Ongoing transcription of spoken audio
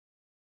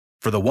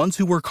For the ones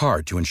who work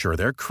hard to ensure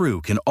their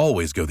crew can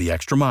always go the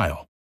extra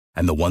mile,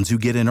 and the ones who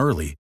get in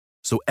early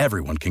so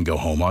everyone can go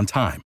home on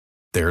time,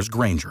 there's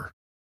Grainger,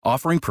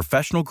 offering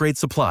professional-grade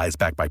supplies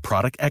backed by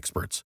product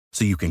experts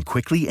so you can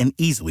quickly and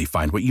easily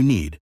find what you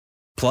need.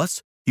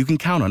 Plus, you can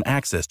count on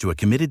access to a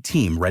committed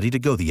team ready to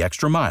go the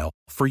extra mile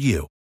for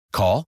you.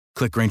 Call,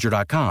 click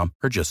Grainger.com,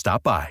 or just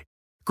stop by.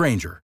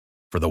 Grainger,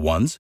 for the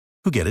ones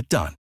who get it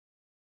done.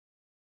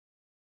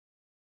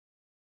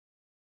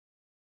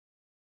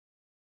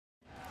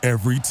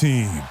 Every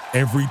team,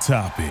 every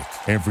topic,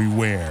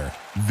 everywhere.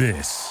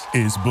 This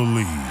is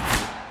Believe.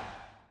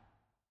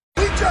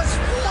 He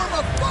just formed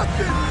a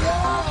fucking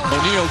wall.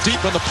 O'Neal deep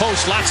in the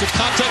post, lots of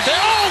contact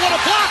there. Oh, what a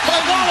block by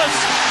Wallace!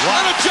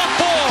 What a jump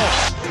ball!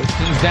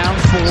 Pistons down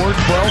 4,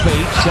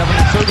 12-8,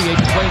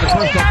 7:38 to play the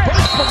first. A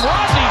burst from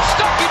Rodney,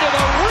 stuck into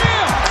the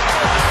rim.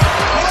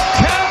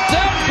 Count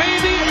them,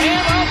 baby,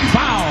 and a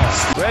foul.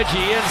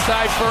 Reggie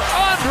inside for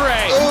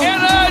Andre,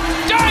 and a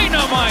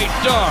dynamite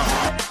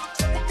dunk.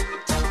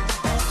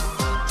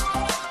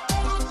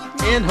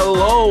 And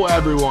hello,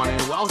 everyone,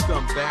 and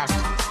welcome back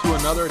to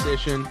another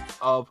edition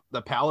of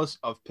the Palace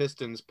of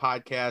Pistons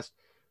podcast.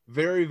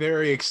 Very,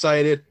 very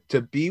excited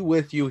to be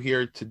with you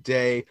here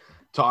today,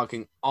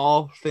 talking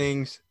all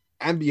things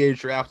NBA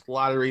draft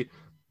lottery.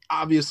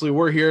 Obviously,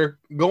 we're here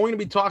going to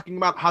be talking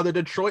about how the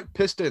Detroit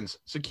Pistons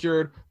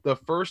secured the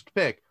first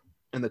pick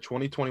in the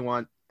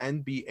 2021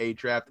 NBA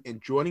draft.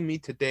 And joining me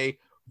today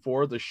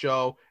for the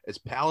show is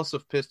Palace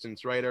of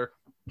Pistons writer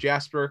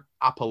Jasper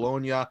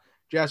Apollonia.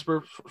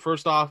 Jasper,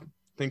 first off,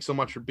 thanks so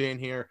much for being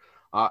here.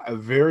 A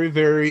very,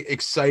 very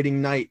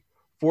exciting night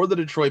for the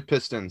Detroit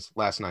Pistons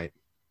last night.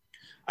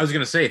 I was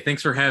going to say,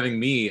 thanks for having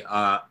me.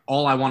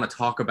 All I want to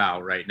talk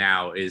about right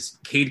now is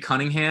Cade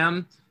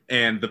Cunningham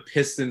and the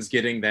Pistons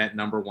getting that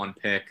number one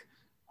pick.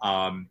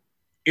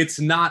 It's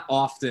not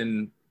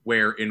often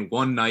where in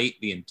one night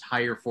the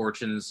entire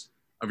fortunes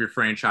of your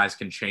franchise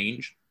can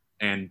change.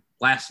 And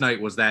last night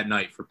was that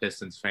night for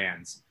Pistons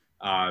fans.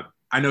 I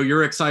know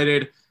you're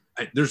excited.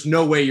 There's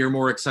no way you're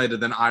more excited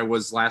than I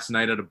was last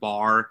night at a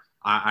bar.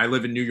 I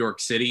live in New York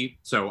City,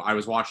 so I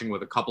was watching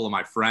with a couple of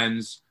my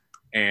friends,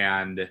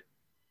 and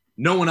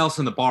no one else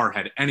in the bar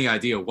had any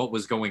idea what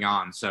was going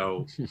on.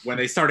 So when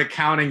they started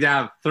counting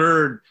down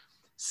third,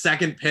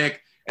 second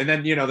pick, and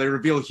then, they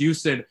reveal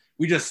Houston,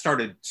 we just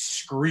started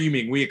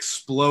screaming. We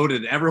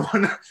exploded.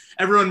 Everyone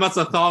must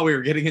have thought we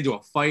were getting into a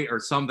fight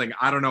or something.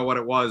 I don't know what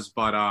it was,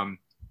 but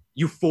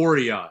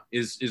euphoria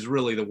is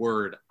really the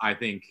word I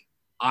think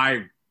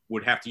I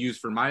would have to use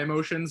for my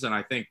emotions, and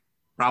I think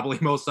probably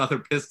most other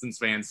Pistons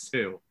fans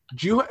too.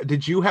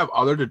 Did you have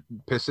other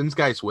Pistons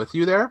guys with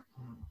you there?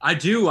 I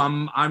do.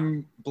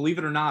 I'm believe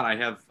it or not, I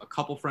have a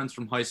couple friends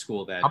from high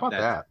school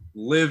that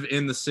live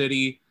in the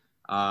city,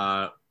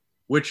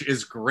 which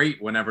is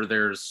great whenever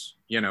there's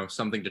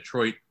something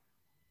Detroit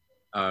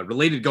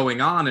related going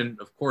on. And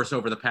of course,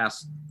 over the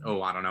past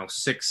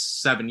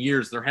 6-7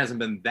 years, there hasn't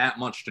been that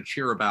much to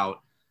cheer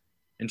about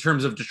in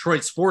terms of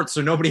Detroit sports.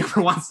 So nobody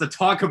ever wants to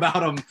talk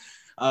about them.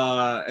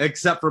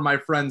 Except for my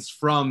friends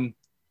from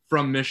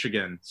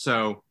Michigan.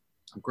 So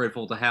I'm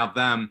grateful to have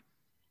them.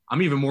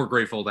 I'm even more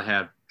grateful to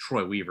have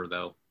Troy Weaver,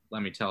 though.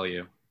 Let me tell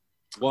you,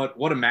 what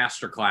a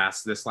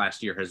masterclass this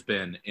last year has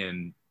been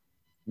in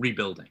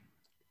rebuilding.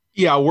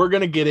 Yeah, we're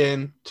going to get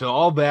into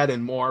all that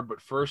and more. But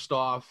first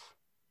off,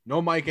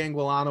 no Mike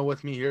Anguilano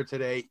with me here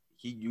today.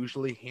 He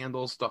usually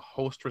handles the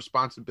host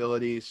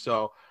responsibilities.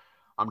 So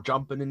I'm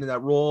jumping into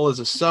that role as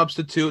a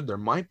substitute. There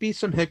might be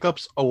some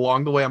hiccups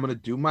along the way. I'm going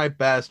to do my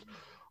best.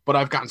 But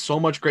I've gotten so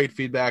much great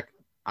feedback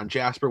on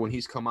Jasper when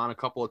he's come on a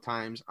couple of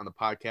times on the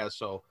podcast.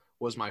 So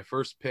was my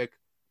first pick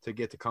to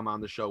get to come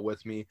on the show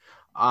with me.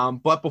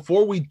 But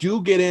before we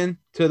do get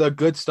into the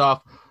good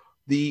stuff,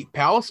 the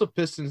Palace of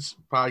Pistons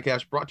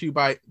podcast brought to you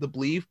by the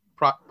Believe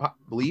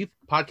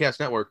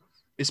Podcast Network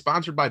is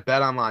sponsored by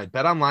BetOnline.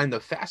 BetOnline, the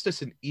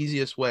fastest and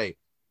easiest way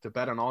to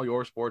bet on all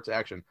your sports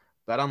action.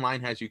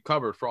 BetOnline has you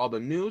covered for all the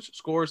news,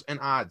 scores, and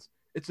odds.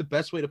 It's the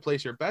best way to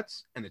place your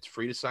bets, and it's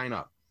free to sign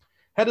up.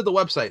 Head to the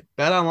website,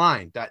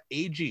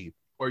 betonline.ag,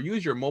 or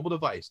use your mobile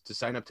device to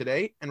sign up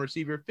today and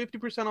receive your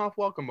 50% off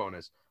welcome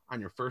bonus on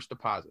your first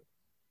deposit.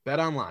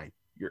 BetOnline,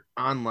 your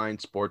online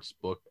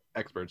sportsbook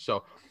expert.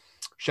 So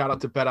shout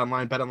out to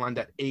BetOnline,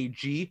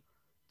 betonline.ag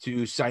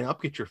to sign up,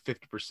 get your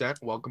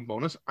 50% welcome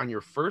bonus on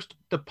your first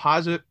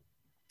deposit.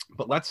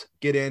 But let's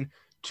get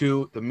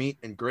into the meat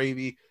and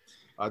gravy,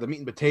 the meat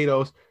and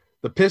potatoes.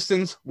 The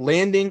Pistons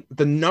landing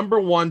the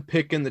number one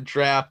pick in the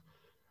draft.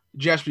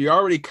 Jasper, you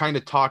already kind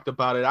of talked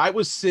about it. I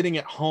was sitting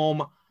at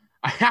home.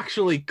 I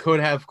actually could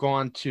have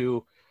gone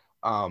to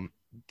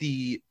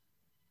the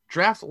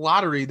draft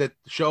lottery that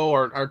show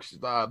or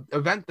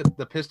event that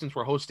the Pistons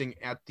were hosting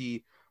at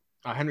the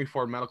Henry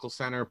Ford Medical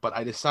Center, but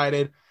I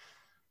decided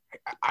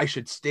I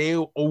should stay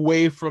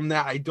away from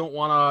that. I don't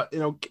want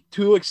to, get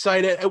too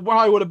excited. It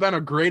probably would have been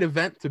a great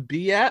event to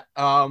be at.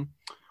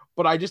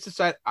 But I just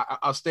decided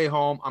I'll stay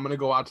home. I'm going to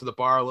go out to the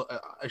bar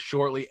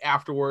shortly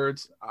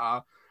afterwards.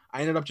 I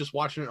ended up just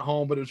watching it at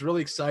home, but it was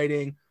really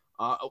exciting.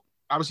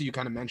 Obviously, you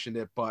kind of mentioned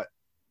it, but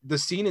the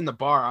scene in the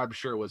bar, I'm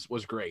sure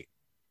was great.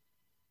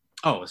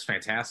 Oh, it was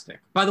fantastic.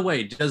 By the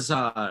way, do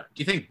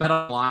you think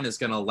BetOnline is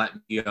going to let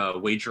me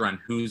wager on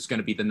who's going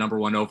to be the number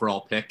 1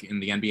 overall pick in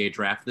the NBA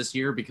draft this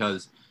year?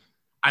 Because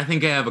I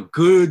think I have a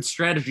good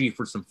strategy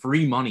for some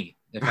free money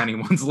if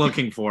anyone's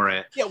looking for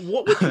it. Yeah,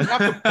 what would you have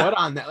to put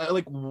on that?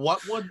 Like,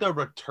 what would the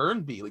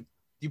return be? Like,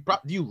 do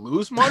you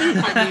lose money?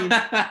 I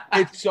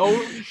mean, it's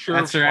so sure.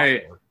 That's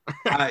right.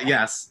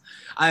 Yes,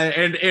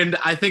 and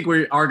I think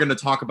we are going to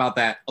talk about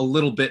that a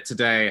little bit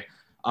today.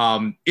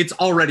 It's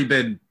already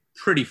been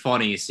pretty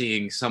funny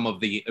seeing some of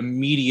the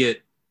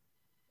immediate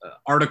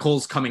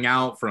articles coming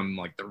out from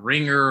like the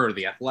Ringer or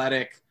the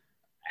Athletic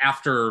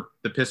after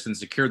the Pistons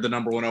secured the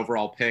number 1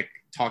 overall pick,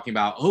 talking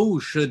about, oh,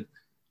 should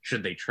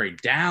they trade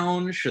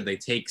down? Should they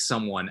take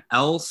someone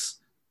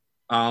else?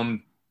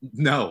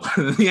 No,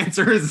 the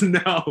answer is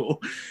no.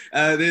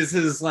 This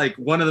is like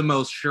one of the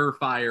most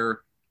surefire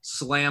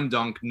slam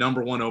dunk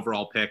number 1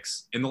 overall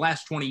picks in the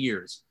last 20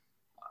 years.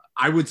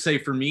 I would say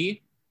for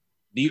me,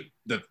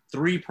 the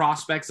 3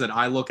 prospects that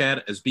I look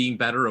at as being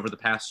better over the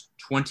past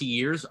 20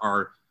 years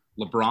are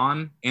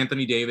LeBron,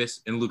 Anthony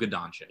Davis, and Luka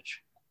Doncic.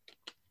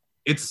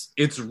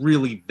 It's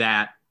really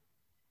that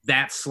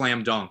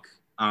slam dunk.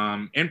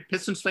 And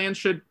Pistons fans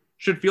should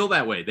feel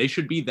that way. They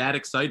should be that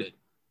excited.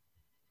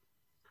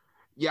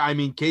 Yeah, I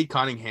mean, Cade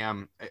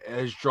Cunningham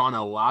has drawn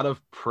a lot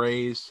of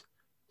praise.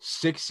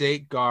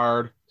 6'8"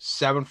 guard,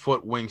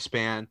 7-foot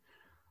wingspan.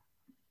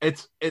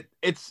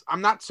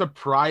 I'm not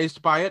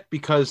surprised by it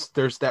because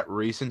there's that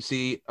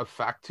recency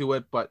effect to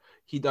it, but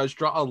he does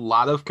draw a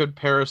lot of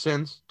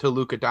comparisons to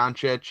Luka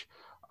Doncic.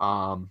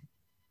 I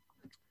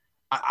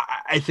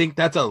think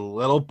that's a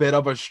little bit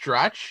of a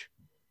stretch,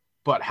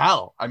 but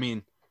hell, I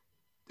mean,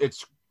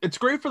 it's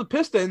great for the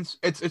Pistons.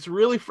 It's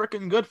really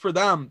freaking good for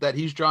them that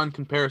he's drawn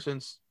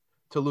comparisons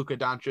to Luka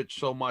Doncic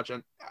so much,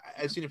 and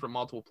I've seen it from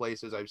multiple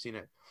places. I've seen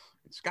it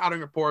in scouting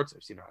reports.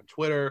 I've seen it on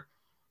Twitter.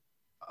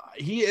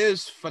 He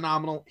is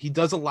phenomenal. He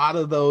does a lot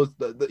of those.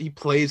 He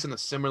plays in a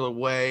similar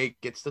way,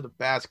 gets to the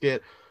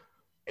basket,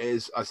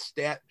 is a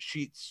stat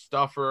sheet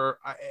stuffer,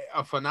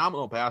 a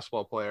phenomenal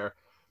basketball player.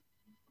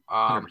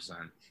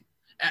 100%.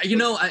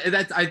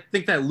 I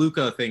think that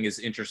Luka thing is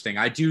interesting.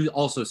 I do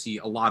also see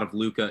a lot of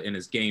Luka in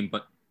his game,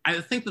 but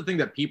I think the thing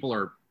that people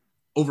are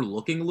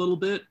overlooking a little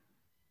bit,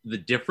 the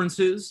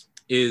differences,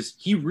 is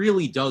he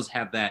really does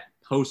have that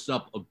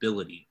post-up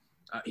ability.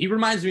 He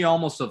reminds me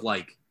almost of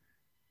like,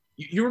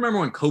 you remember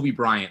when Kobe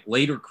Bryant,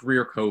 later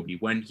career Kobe,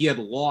 when he had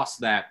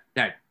lost that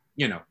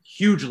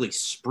hugely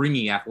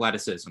springy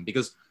athleticism,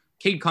 because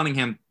Cade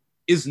Cunningham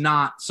is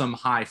not some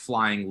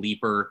high-flying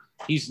leaper.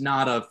 He's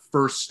not a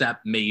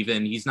first-step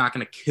maven. He's not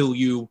going to kill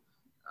you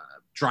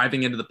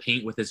driving into the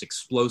paint with his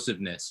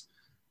explosiveness.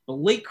 But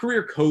late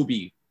career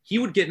Kobe, he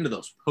would get into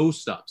those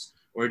post-ups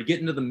or he'd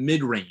get into the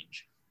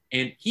mid-range,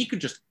 and he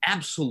could just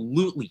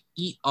absolutely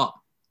eat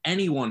up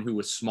anyone who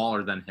was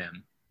smaller than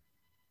him.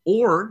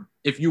 Or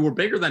if you were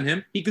bigger than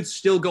him, he could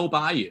still go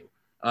by you.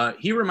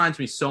 He reminds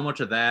me so much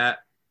of that.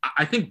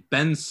 I think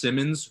Ben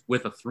Simmons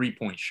with a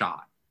three-point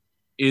shot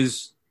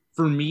is,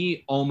 for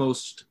me,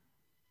 almost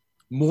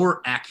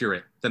more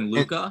accurate than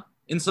Luka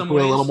in some ways.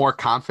 With a little more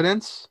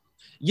confidence?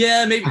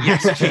 Yeah, maybe.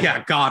 Yes.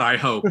 Yeah, God, I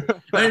hope.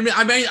 I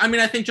mean,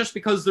 I think just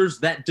because there's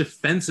that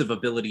defensive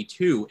ability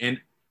too, and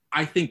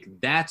I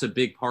think that's a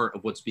big part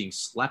of what's being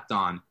slept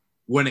on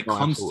when it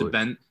comes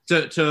absolutely.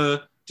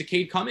 to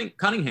Cade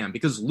Cunningham,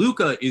 because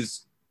Luka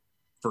is,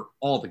 for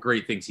all the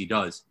great things he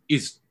does,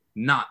 is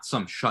not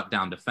some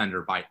shutdown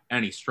defender by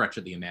any stretch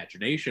of the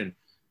imagination.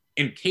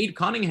 And Cade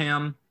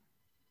Cunningham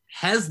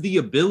has the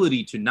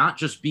ability to not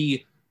just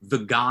be the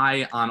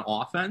guy on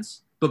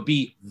offense, but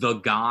be the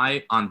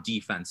guy on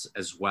defense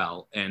as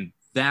well. And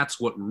that's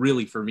what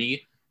really, for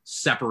me,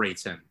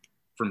 separates him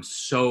from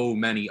so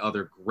many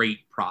other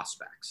great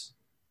prospects.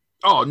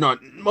 Oh, no,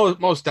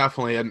 most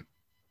definitely. And,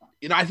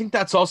 I think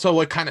that's also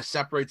what kind of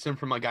separates him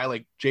from a guy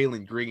like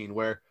Jalen Green,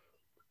 where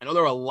I know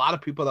there are a lot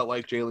of people that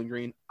like Jalen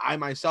Green. I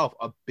myself,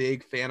 a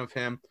big fan of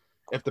him.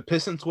 If the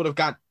Pistons would have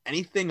got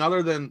anything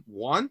other than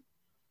one,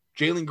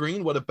 Jalen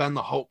Green would have been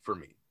the hope for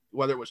me.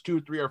 Whether it was 2,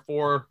 3, or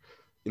 4,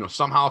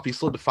 somehow if he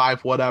slid to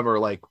 5, whatever,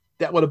 like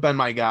that would have been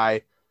my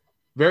guy.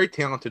 Very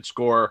talented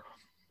scorer.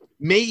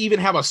 May even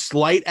have a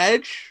slight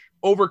edge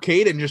over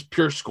Cade in just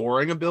pure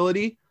scoring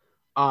ability.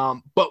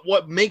 But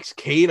what makes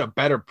Cade a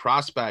better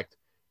prospect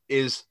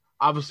is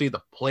obviously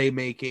the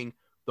playmaking,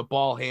 the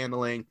ball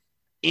handling,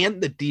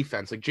 and the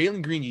defense. Like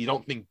Jalen Green, you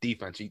don't think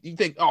defense. You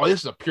think, oh, this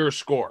is a pure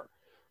scorer.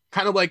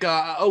 Kind of like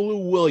a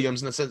Lou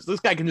Williams in the sense this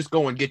guy can just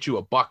go and get you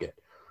a bucket.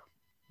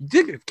 You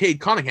think of Cade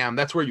Cunningham,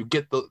 that's where you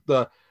get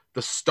the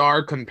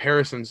star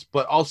comparisons,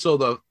 but also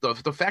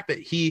the fact that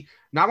he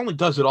not only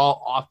does it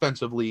all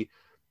offensively,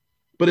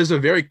 but is a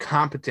very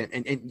competent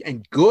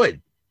and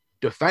good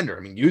defender. I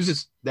mean,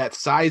 uses that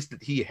size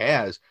that he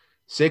has,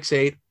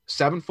 6'8",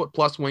 7-foot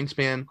plus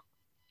wingspan,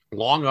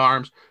 long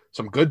arms,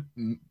 some good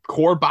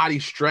core body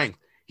strength.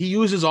 He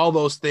uses all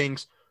those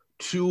things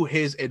to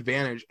his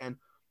advantage. And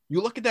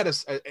you look at that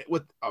as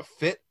with a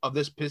fit of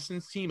this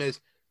Pistons team is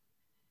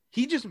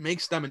he just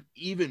makes them an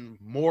even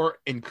more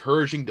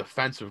encouraging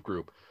defensive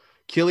group.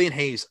 Killian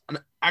Hayes, an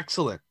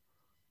excellent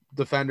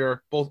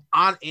defender, both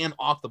on and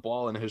off the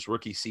ball in his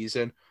rookie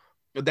season.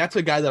 That's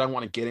a guy that I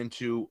want to get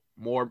into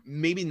more,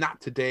 maybe not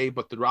today,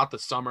 but throughout the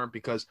summer,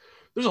 because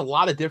there's a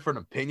lot of different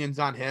opinions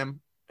on him.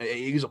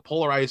 He's a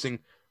polarizing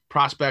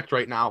prospect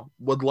right now.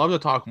 Would love to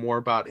talk more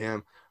about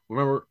him.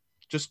 Remember,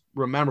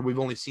 we've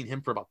only seen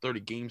him for about 30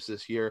 games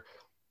this year,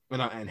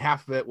 and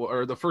half of it,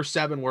 or the first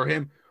 7 were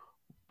him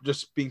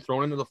just being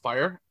thrown into the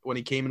fire when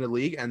he came into the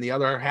league, and the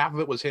other half of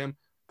it was him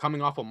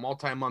coming off a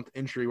multi-month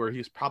injury where he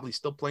was probably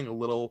still playing a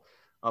little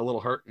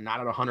hurt, not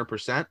at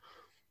 100%.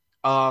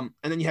 And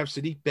then you have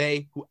Sadiq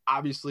Bey, who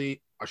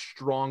obviously a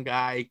strong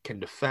guy, can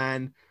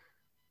defend.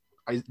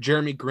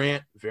 Jeremy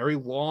Grant, very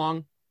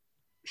long,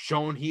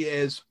 shown he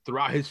is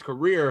throughout his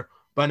career,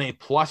 but an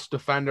A+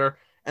 defender.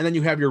 And then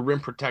you have your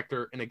rim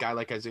protector in a guy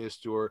like Isaiah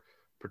Stewart,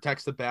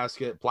 protects the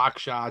basket,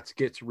 blocks shots,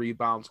 gets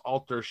rebounds,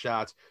 alters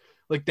shots.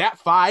 Like that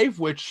 5,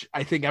 which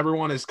I think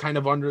everyone is kind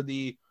of under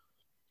the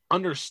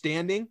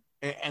understanding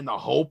and the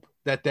hope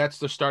that that's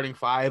the starting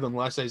 5,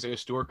 unless Isaiah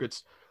Stewart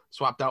gets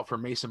swapped out for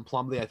Mason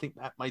Plumlee. I think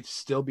that might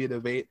still be a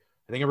debate.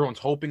 I think everyone's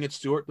hoping it's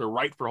Stewart. They're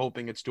right for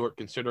hoping it's Stewart,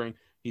 considering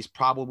he's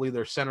probably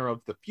their center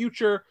of the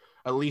future,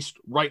 at least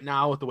right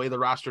now with the way the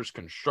roster is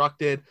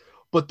constructed.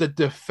 But the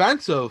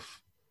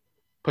defensive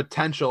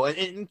potential,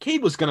 and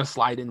Cade was going to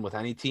slide in with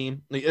any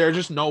team. Like, there's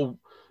just no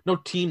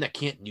team that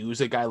can't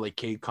use a guy like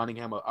Cade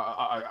Cunningham,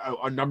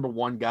 a number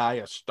 1 guy,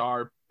 a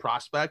star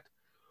prospect.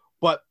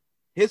 But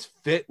his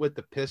fit with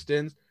the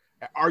Pistons,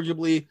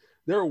 arguably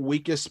their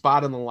weakest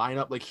spot in the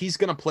lineup. Like, he's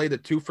going to play the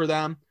 2 for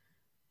them.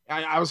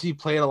 Obviously, he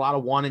played a lot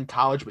of 1 in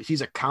college, but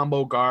he's a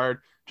combo guard.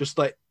 Just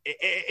like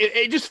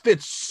it just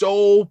fits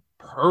so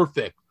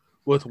perfect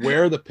with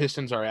where the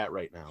Pistons are at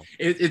right now.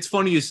 It's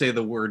funny you say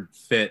the word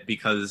fit,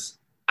 because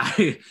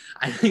I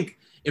think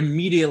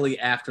immediately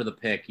after the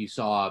pick, you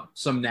saw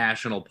some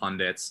national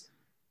pundits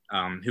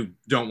who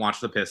don't watch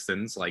the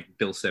Pistons, like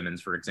Bill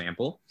Simmons, for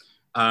example,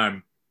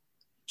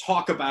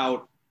 talk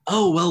about,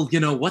 oh, well,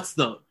 what's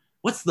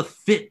the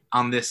fit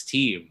on this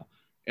team?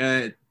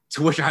 To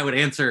which I would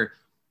answer,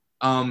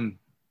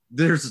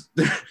 there's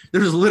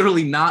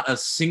literally not a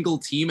single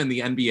team in the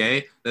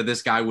NBA that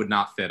this guy would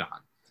not fit on.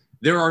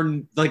 There are,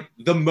 like,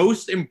 the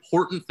most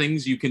important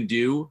things you can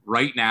do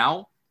right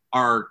now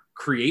are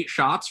create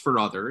shots for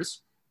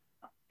others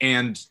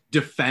and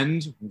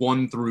defend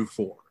 1 through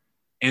 4.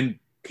 And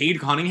Cade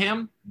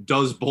Cunningham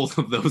does both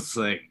of those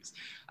things.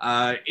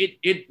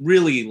 It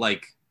really,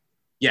 like,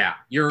 yeah,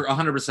 you're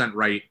 100%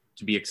 right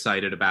to be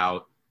excited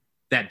about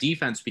that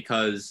defense,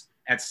 because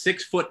at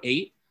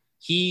 6'8",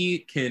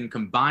 he can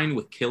combine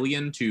with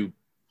Killian to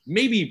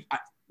maybe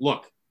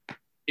look.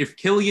 If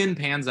Killian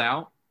pans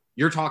out,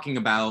 you're talking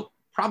about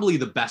probably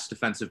the best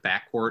defensive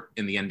backcourt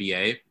in the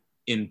NBA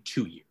in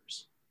 2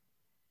 years.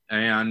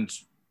 And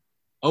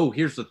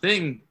here's the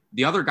thing: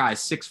 the other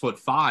guy's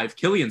 6'5".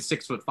 Killian's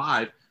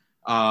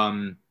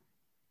 6'5".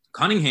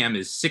 Cunningham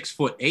is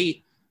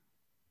 6'8".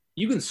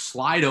 You can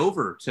slide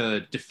over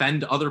to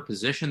defend other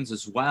positions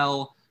as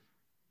well.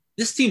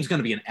 This team's going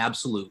to be an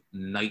absolute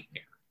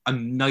nightmare. A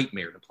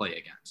nightmare to play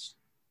against.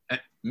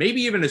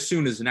 Maybe even as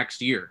soon as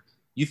next year.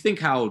 You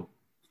think how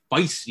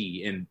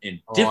feisty and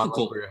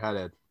difficult, where you're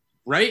headed.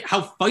 Right?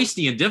 How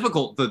feisty and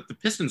difficult the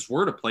Pistons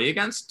were to play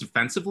against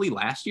defensively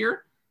last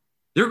year.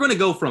 They're going to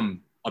go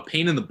from a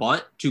pain in the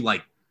butt to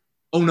like,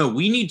 oh no,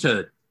 we need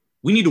to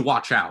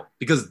watch out,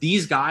 because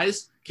these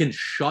guys can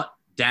shut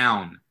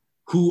down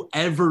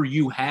whoever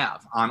you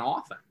have on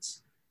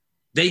offense.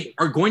 They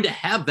are going to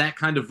have that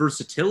kind of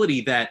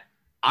versatility that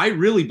I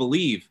really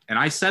believe, and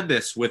I said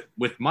this with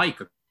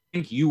Mike, I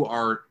think you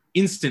are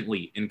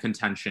instantly in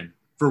contention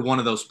for one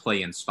of those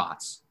play-in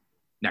spots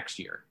next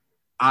year.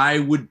 I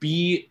would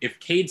be, if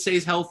Cade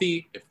stays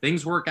healthy, if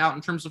things work out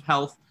in terms of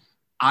health,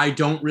 I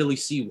don't really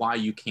see why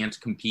you can't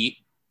compete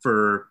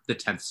for the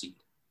 10th seed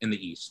in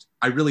the East.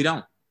 I really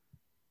don't.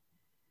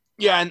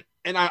 Yeah,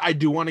 and I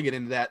do want to get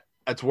into that.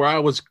 That's where I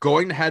was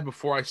going to head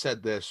before I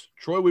said this.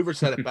 Troy Weaver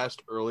said it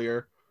best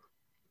earlier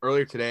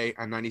today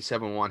on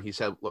 97.1. He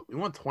said, look, we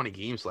won 20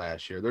 games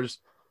last year.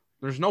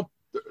 There's no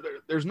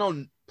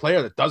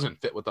player that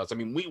doesn't fit with us. I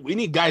mean, we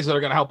need guys that are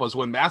going to help us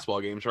win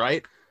basketball games,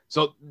 right?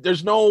 So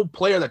there's no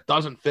player that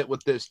doesn't fit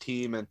with this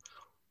team. And,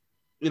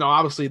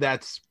 obviously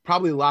that's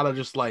probably a lot of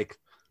just like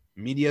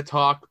media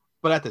talk,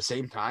 but at the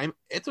same time,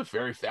 it's a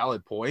very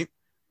valid point.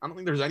 I don't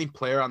think there's any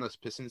player on this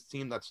Pistons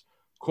team that's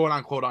quote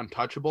unquote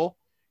untouchable.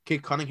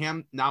 Cade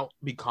Cunningham now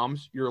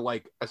becomes your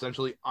like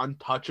essentially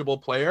untouchable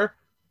player,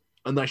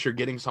 unless you're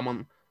getting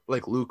someone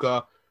like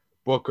Luka,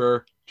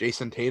 Booker,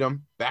 Jason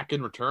Tatum back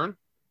in return.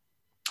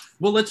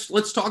 Well,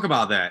 let's talk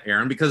about that,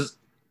 Aaron, because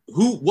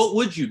what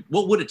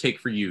would it take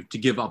for you to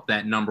give up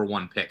that number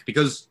 1 pick?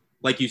 Because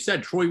like you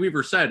said, Troy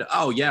Weaver said,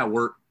 oh yeah,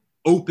 we're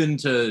open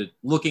to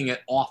looking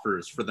at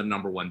offers for the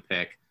number 1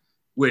 pick,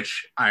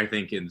 which I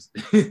think is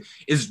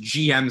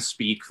GM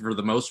speak for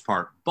the most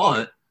part.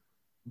 But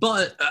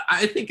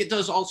I think it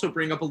does also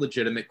bring up a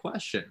legitimate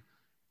question.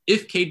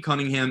 if Cade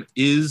Cunningham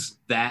is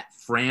that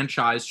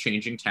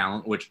franchise-changing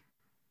talent, which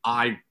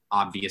I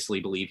obviously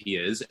believe he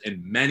is,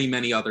 and many,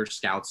 many other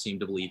scouts seem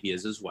to believe he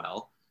is as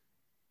well,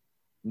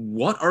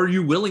 what are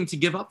you willing to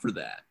give up for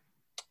that?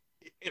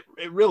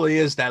 It really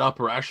is that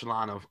upper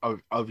echelon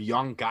of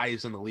young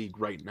guys in the league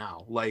right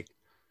now. Like,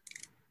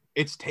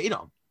 it's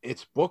Tatum,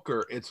 it's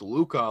Booker, it's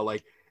Luka.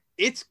 Like,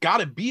 it's got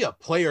to be a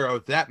player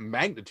of that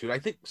magnitude. I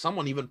think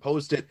someone even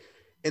posted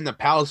in the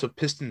Palace of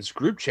Pistons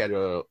group chat,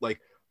 like,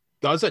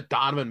 does a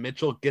Donovan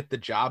Mitchell get the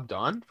job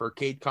done for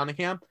Cade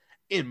Cunningham?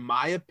 In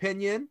my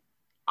opinion,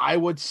 I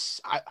would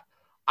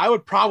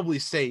probably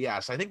say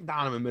yes. I think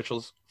Donovan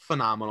Mitchell's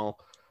phenomenal.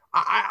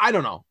 I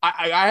don't know.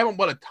 I haven't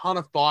put a ton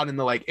of thought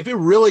into, like, if it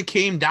really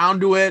came down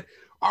to it,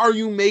 are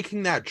you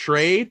making that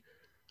trade?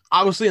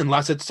 Obviously,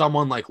 unless it's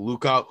someone like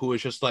Luka, who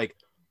is just like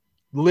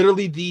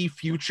literally the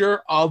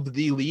future of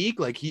the league.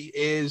 Like, he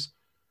is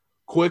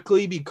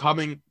quickly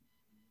becoming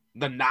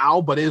the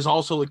now, but is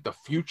also like the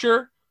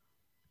future.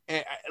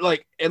 And,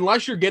 like,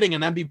 unless you're getting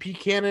an MVP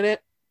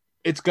candidate,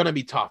 it's going to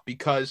be tough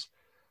because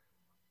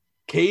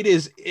Cade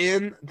is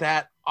in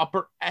that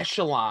upper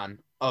echelon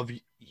of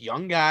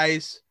young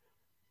guys,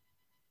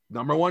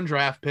 number one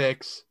draft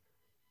picks,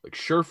 like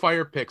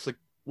surefire picks. Like,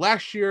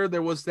 last year,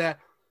 there was that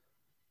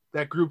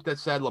group that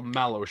said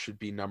LaMelo should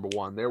be number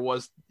one. There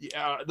was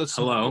I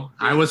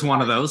was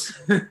one of those.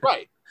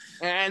 Right.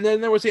 And then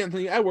there was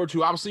Anthony Edwards,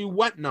 who obviously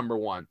went number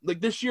one. Like,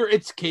 this year,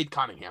 it's Cade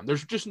Cunningham.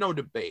 There's just no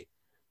debate.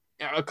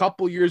 A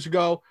couple years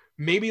ago,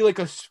 maybe like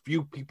a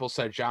few people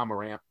said Ja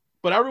Morant,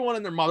 but everyone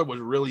and their mother was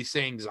really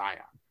saying Zion.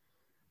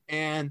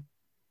 And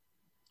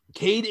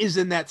Cade is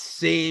in that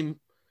same,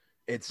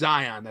 it's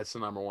Zion that's the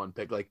number one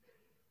pick. Like,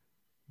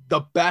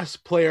 the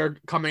best player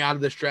coming out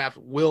of this draft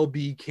will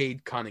be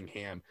Cade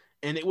Cunningham,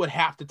 and it would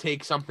have to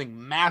take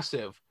something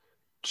massive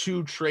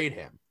to trade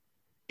him.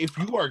 If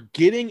you are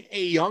getting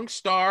a young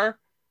star,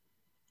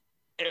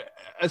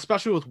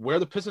 especially with where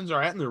the Pistons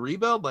are at in the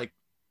rebuild, like,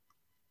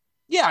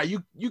 yeah,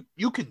 you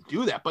can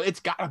do that, but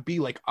it's got to be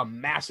like a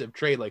massive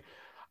trade. Like,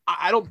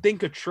 I don't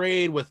think a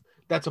trade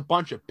that's a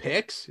bunch of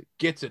picks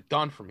gets it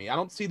done for me. I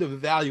don't see the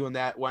value in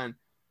that when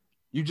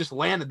you just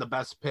landed the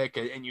best pick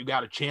and you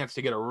got a chance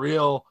to get a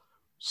real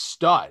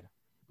stud.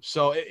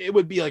 So it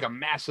would be like a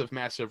massive,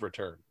 massive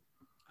return.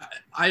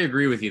 I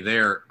agree with you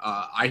there.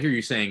 I hear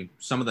you saying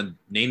some of the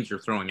names you're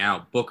throwing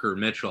out, Booker,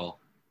 Mitchell.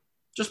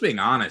 Just being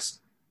honest,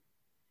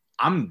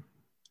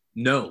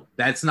 no,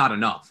 that's not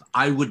enough.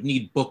 I would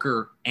need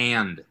Booker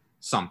and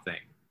something.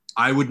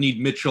 I would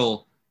need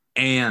Mitchell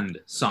and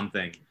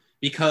something.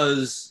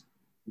 Because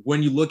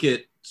when you look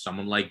at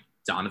someone like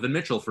Donovan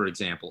Mitchell, for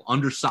example,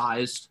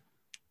 undersized,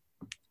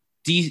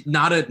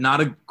 not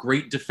a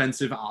great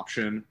defensive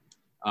option.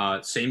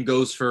 Same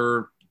goes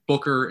for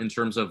Booker in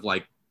terms of,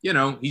 like, you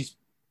know, he's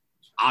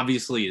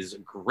obviously is a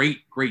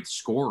great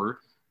scorer,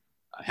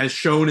 has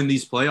shown in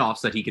these playoffs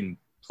that he can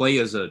play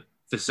as a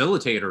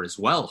facilitator as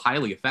well,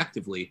 highly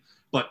effectively.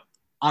 But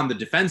on the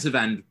defensive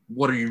end,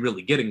 what are you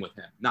really getting with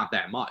him? Not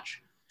that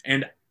much.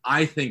 And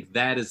I think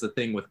that is the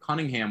thing with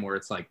Cunningham, where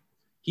it's like,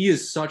 he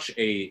is such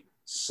a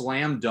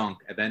slam dunk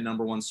at that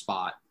number one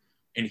spot,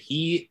 and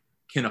he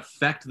can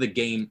affect the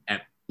game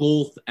at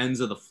both ends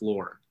of the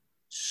floor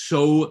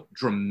so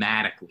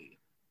dramatically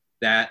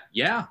that,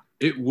 yeah,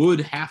 it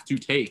would have to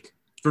take,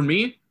 for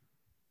me,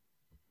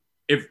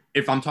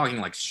 if I'm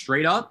talking like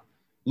straight up,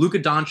 Luka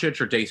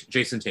Doncic or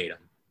Jason Tatum.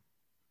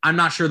 I'm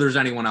not sure there's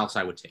anyone else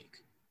I would take,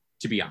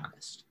 to be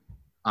honest.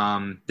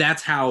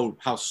 That's how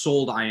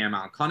sold I am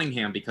on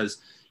Cunningham, because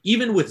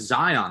even with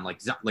Zion,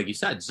 like you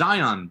said,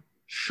 Zion,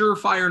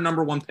 surefire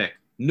number one pick,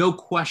 no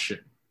question.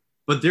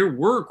 But there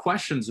were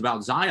questions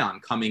about Zion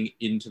coming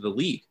into the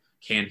league.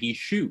 Can he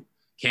shoot?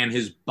 Can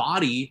his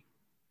body,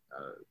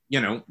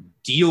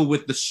 deal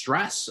with the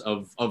stress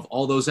of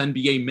all those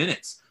NBA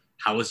minutes?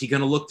 How is he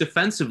going to look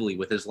defensively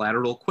with his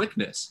lateral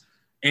quickness?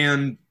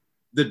 And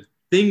the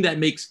thing that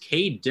makes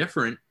Cade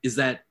different is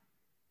that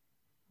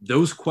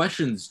those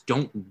questions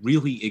don't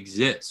really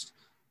exist.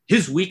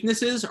 His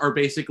weaknesses are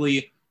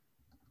basically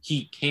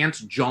he can't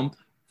jump,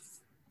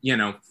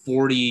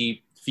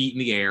 40 feet in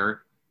the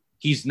air.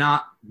 He's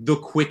not the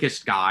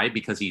quickest guy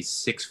because he's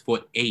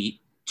 6'8",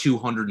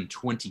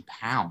 220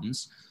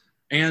 pounds.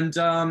 And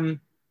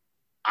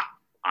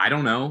I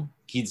don't know.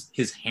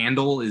 His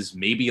handle is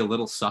maybe a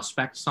little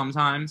suspect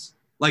sometimes.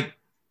 Like,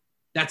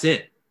 that's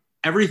it.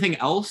 Everything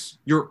else,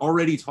 you're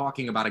already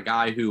talking about a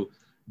guy who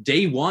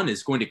day one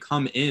is going to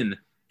come in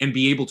and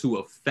be able to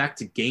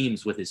affect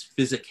games with his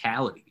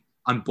physicality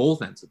on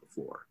both ends of the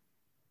floor.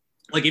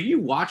 Like, if you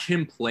watch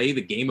him play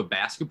the game of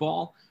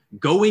basketball,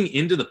 going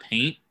into the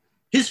paint,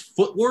 his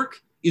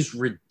footwork is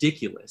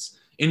ridiculous.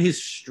 And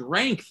his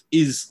strength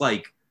is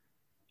like,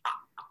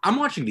 I'm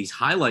watching these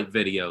highlight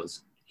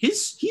videos.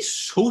 He's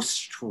so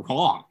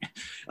strong.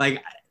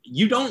 Like,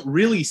 you don't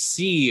really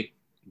see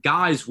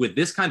guys with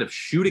this kind of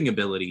shooting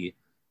ability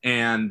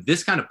and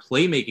this kind of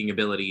playmaking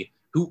ability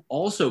who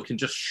also can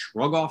just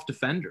shrug off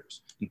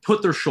defenders and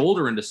put their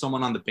shoulder into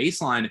someone on the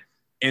baseline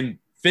and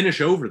finish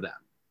over them.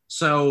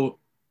 So,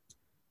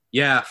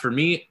 yeah, for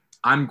me,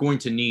 I'm going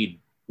to need,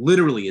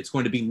 literally, it's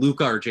going to be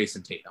Luka or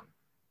Jason Tatum.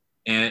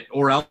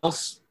 Or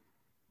else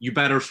you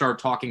better start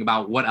talking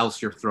about what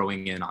else you're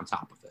throwing in on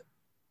top of it.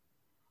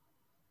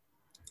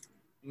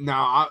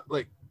 No,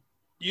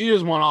 you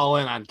just went all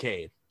in on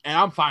Cade, and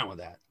I'm fine with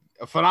that.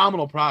 A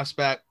phenomenal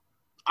prospect.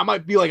 I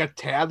might be like a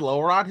tad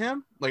lower on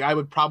him. Like, I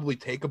would probably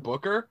take a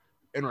Booker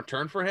in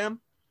return for him.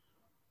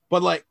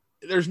 But, like,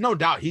 there's no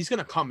doubt he's going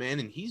to come in,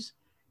 and he's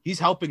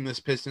helping this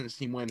Pistons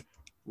team win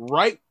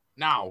right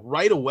now,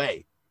 right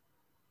away.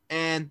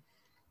 And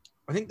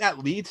I think that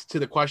leads to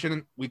the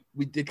question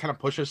we did kind of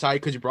push aside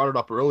because you brought it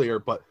up earlier,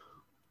 but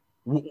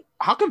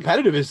how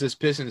competitive is this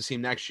Pistons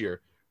team next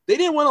year? They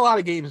didn't win a lot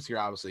of games this year,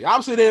 obviously.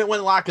 Obviously, they didn't win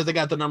a lot because they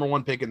got the number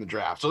 1 pick in the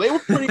draft. So they were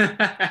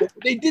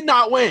they did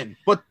not win.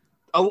 But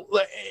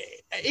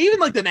even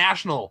like the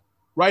national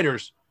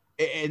writers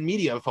and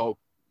media folk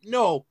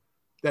know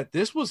that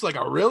this was like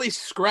a really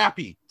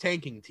scrappy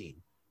tanking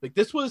team. Like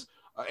this was,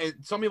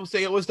 some people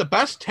say it was the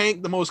best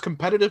tank, the most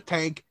competitive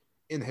tank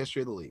in the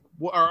history of the league,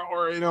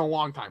 or in a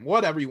long time,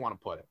 whatever you want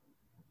to put it.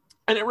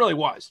 And it really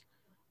was,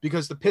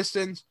 because the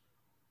Pistons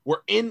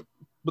were in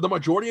the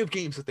majority of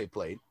games that they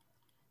played.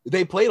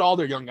 They played all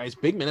their young guys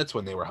big minutes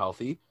when they were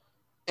healthy.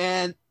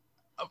 And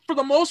for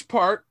the most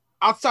part,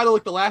 outside of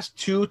like the last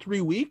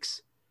 2-3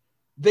 weeks,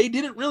 they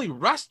didn't really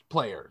rest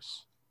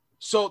players.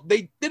 So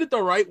they did it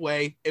the right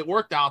way. It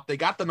worked out. They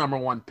got the number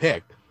 1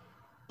 pick.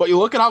 But you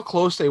look at how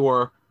close they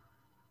were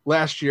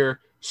last year,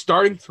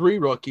 starting 3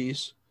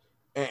 rookies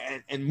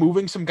and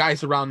moving some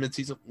guys around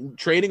midseason,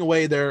 trading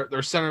away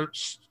their center,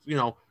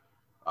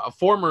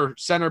 former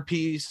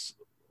centerpiece,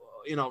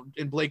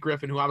 in Blake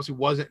Griffin, who obviously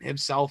wasn't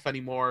himself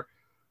anymore,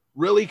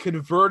 really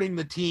converting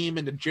the team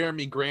into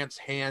Jeremy Grant's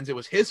hands. It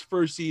was his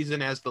first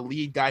season as the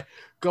lead guy,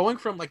 going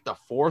from like the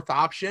 4th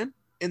option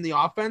in the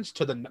offense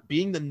to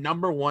being the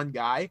number 1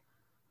 guy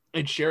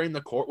and sharing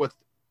the court with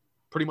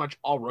pretty much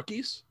all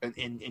rookies and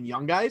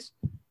young guys.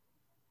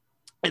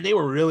 And they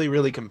were really,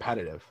 really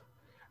competitive.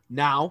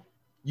 Now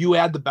you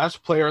add the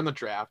best player in the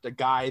draft, a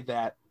guy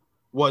that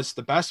was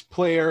the best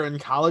player in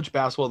college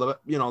basketball,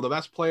 the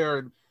best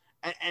player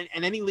in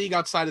any league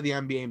outside of the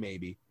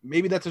NBA,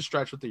 maybe that's a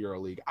stretch with the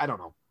EuroLeague. I don't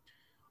know.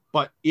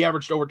 But he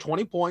averaged over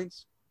 20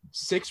 points,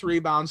 6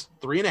 rebounds,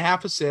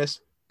 3.5 assists,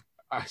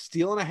 a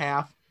steal and a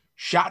half,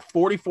 shot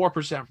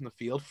 44% from the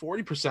field,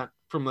 40%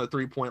 from the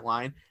 3-point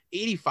line,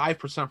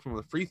 85% from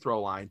the free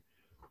throw line.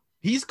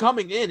 He's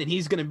coming in and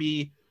he's going to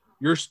be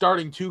your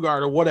starting 2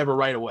 guard or whatever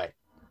right away.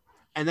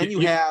 And then you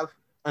have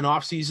an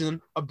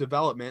offseason of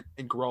development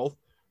and growth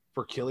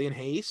for Killian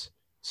Hayes,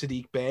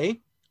 Sadiq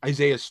Bey,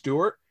 Isaiah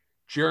Stewart,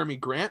 Jeremy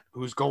Grant,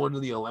 who's going to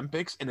the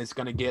Olympics and is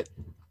going to get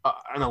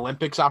an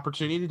Olympics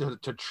opportunity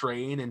to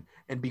train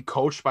and be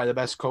coached by the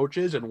best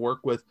coaches and work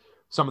with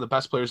some of the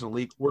best players in the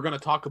league. We're going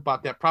to talk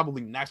about that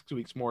probably next 2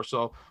 weeks more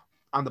so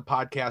on the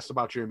podcast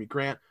about Jeremy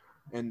Grant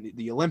and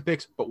the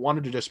Olympics, but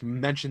wanted to just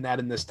mention that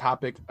in this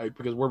topic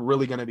because we're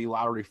really going to be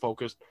Lowry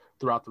focused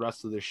throughout the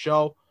rest of this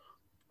show.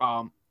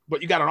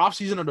 But you got an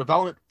offseason of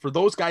development for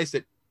those guys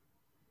that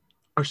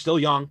are still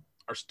young,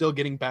 are still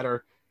getting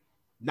better.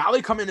 Now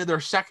they come into their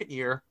second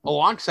year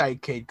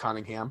alongside Cade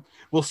Cunningham.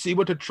 We'll see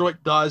what Detroit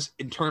does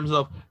in terms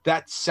of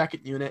that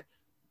second unit.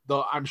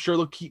 I'm sure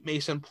they'll keep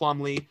Mason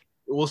Plumlee.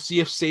 We'll see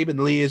if Saban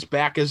Lee is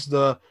back and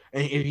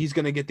if he's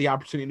going to get the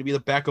opportunity to be the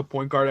backup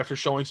point guard after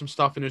showing some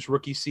stuff in his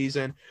rookie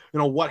season.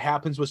 What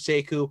happens with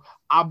Sekou?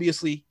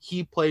 Obviously,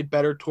 he played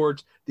better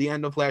towards the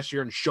end of last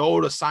year and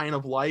showed a sign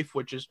of life,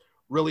 which is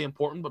really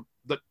important, but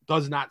that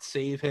does not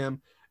save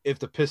him if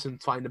the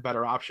Pistons find a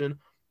better option.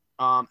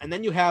 And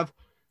then you have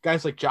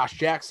guys like Josh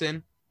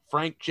Jackson,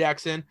 Frank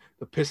Jackson.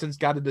 The Pistons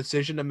got a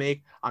decision to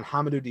make on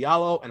Hamidou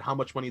Diallo and how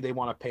much money they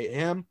want to pay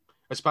him,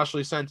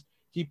 especially since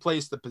he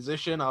plays the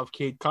position of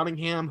Cade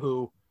Cunningham,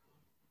 who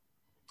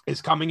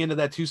is coming into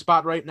that 2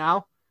 spot right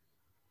now.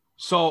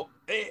 So,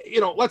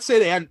 let's say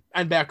they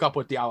end back up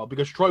with Diallo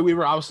because Troy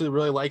Weaver obviously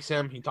really likes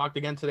him. He talked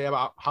again today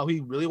about how he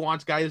really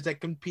wants guys that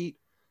compete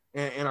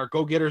and are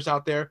go-getters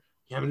out there.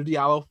 Hamidou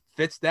Diallo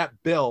fits that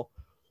bill.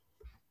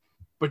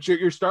 But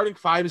your starting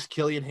 5 is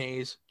Killian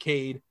Hayes,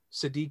 Cade,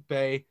 Sadiq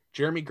Bey,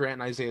 Jeremy Grant,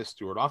 and Isaiah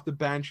Stewart. Off the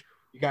bench,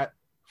 you got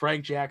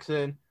Frank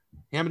Jackson,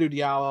 Hamidou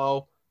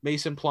Diallo,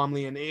 Mason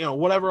Plumlee, and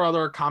whatever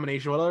other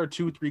combination, what other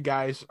 2-3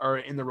 guys are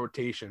in the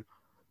rotation.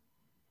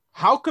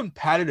 How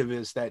competitive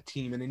is that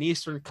team in an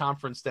Eastern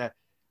Conference that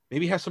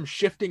maybe has some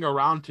shifting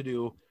around to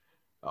do?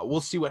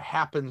 We'll see what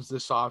happens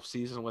this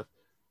offseason with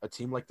a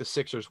team like the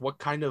Sixers. What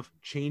kind of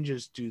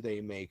changes do they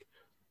make?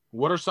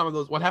 What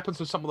happens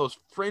to some of those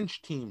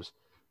fringe teams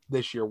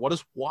this year? What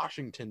does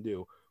Washington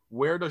do?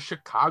 Where does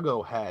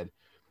Chicago head?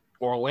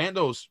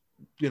 Orlando's,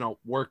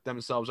 work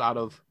themselves out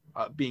of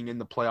being in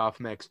the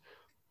playoff mix.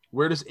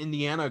 Where does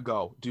Indiana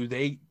go? Do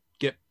they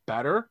get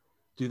better?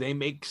 Do they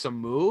make some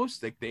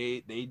moves? Like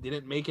they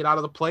didn't make it out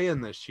of the play-in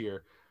this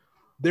year.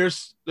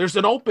 There's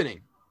an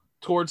opening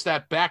towards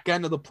that back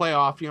end of the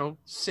playoff,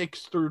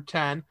 6 through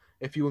 10,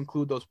 if you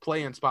include those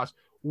play-in spots.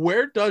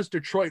 Where does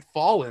Detroit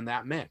fall in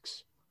that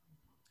mix?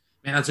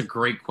 Man, that's a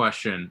great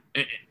question.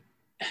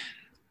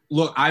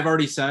 Look, I've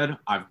already said,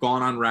 I've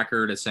gone on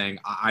record as saying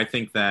I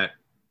think that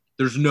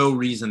there's no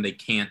reason they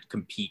can't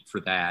compete for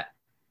that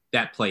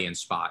play-in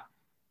spot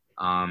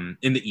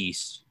in the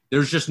East.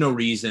 There's just no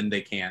reason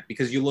they can't,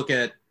 because you look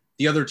at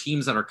the other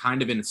teams that are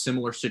kind of in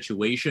similar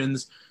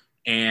situations,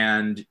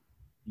 and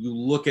you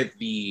look at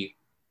the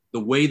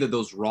way that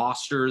those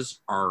rosters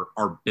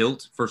are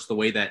built versus the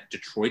way that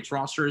Detroit's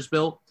roster is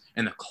built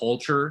and the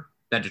culture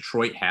that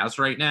Detroit has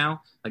right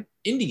now. Like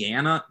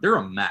Indiana, they're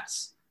a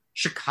mess.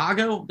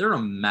 Chicago, they're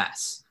a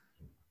mess.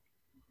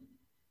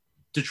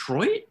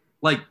 Detroit,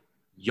 like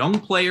young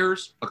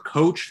players, a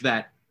coach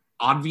that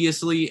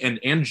obviously, and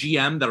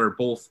GM that are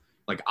both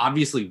like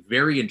obviously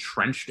very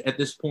entrenched at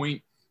this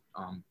point,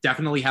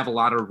 definitely have a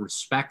lot of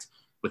respect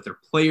with their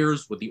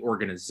players, with the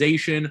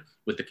organization,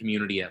 with the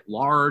community at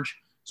large.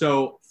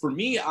 So for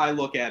me, I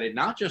look at it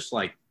not just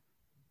like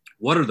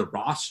what are the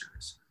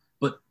rosters,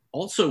 but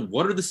also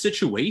what are the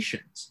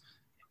situations.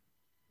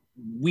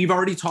 We've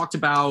already talked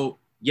about,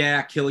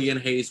 Killian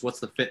Hayes, what's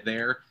the fit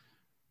there?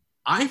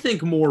 I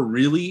think more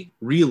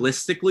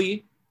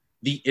realistically,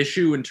 the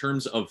issue in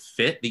terms of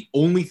fit, the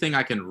only thing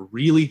I can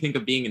really think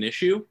of being an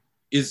issue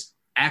is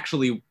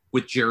actually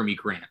with Jeremy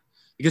Grant,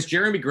 because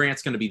Jeremy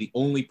Grant's going to be the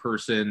only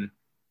person,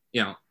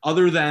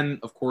 other than,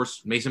 of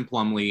course, Mason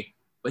Plumlee,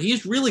 but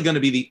he's really going to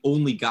be the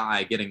only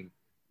guy getting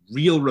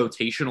real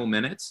rotational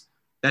minutes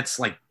that's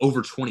like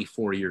over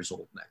 24 years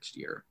old next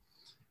year.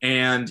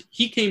 And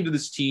he came to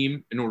this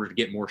team in order to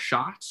get more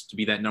shots, to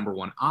be that number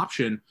one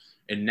option.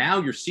 And now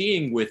you're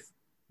seeing with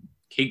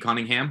Cade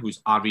Cunningham,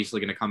 who's obviously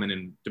going to come in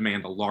and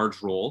demand a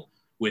large role,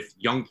 with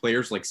young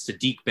players like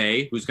Saddiq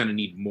Bey, who's going to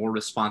need more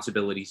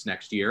responsibilities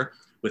next year,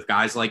 with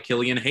guys like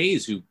Killian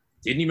Hayes, who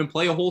didn't even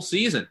play a whole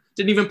season,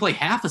 didn't even play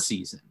half a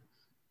season.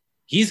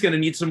 He's going to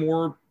need some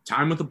more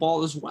time with the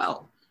ball as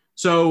well.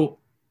 So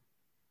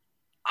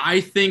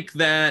I think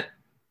that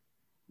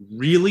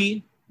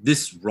really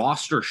this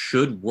roster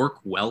should work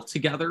well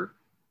together.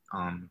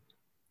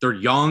 They're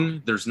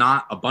young. There's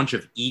not a bunch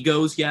of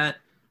egos yet.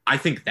 I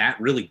think that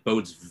really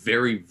bodes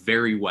very,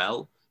 very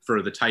well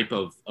for the type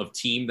of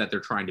team that they're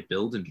trying to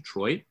build in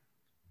Detroit.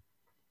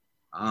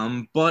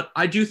 But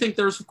I do think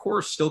there's, of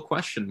course, still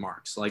question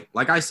marks. Like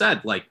I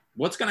said, like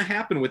what's going to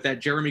happen with that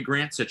Jeremy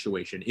Grant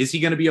situation? Is he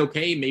going to be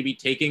okay maybe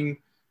taking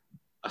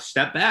a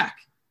step back,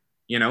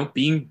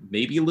 being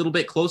maybe a little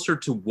bit closer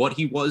to what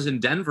he was in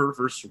Denver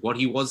versus what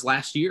he was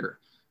last year?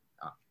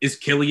 Is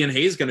Killian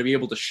Hayes going to be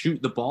able to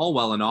shoot the ball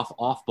well enough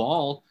off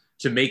ball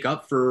to make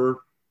up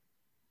for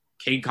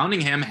Cade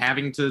Cunningham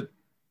having to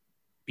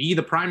be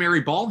the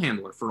primary ball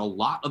handler for a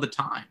lot of the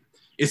time?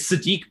 Is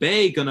Saddiq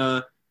Bey going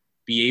to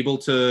be able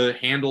to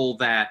handle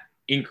that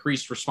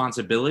increased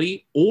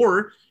responsibility?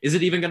 Or is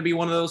it even going to be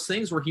one of those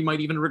things where he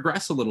might even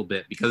regress a little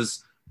bit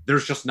because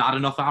there's just not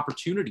enough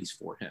opportunities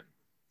for him?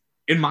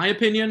 In my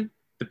opinion,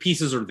 the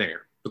pieces are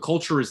there. The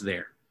culture is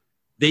there.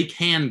 They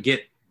can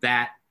get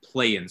that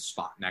play-in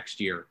spot next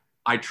year,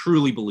 I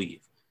truly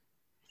believe.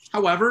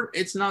 However,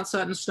 it's not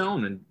set in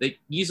stone, and they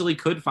easily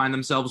could find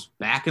themselves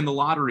back in the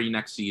lottery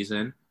next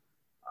season,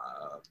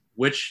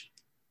 which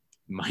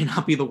might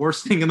not be the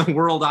worst thing in the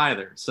world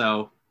either.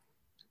 So,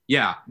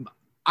 yeah,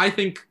 I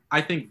think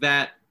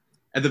that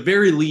at the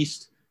very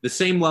least, the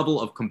same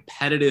level of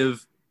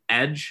competitive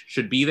edge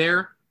should be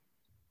there.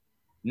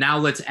 Now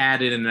let's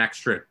add in an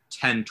extra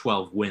 10,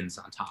 12 wins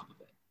on top of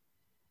it.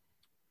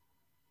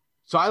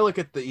 So I look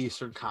at the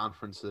Eastern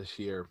Conference this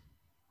year,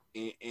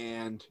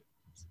 and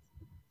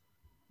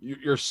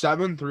your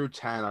 7 through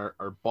 10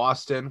 are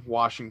Boston,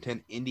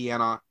 Washington,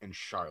 Indiana, and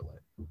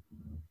Charlotte.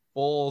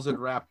 Bulls and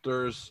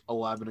Raptors,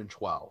 11 and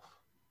 12.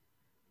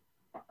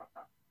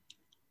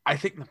 I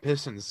think the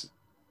Pistons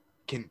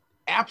can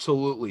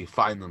absolutely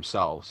find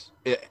themselves.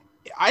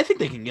 I think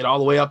they can get all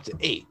the way up to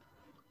 8.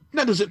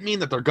 That doesn't mean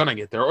that they're going to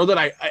get there or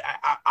that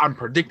I'm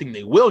predicting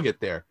they will get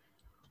there.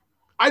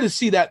 I just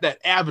see that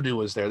avenue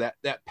is there,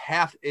 that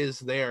path is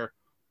there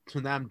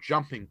to them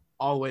jumping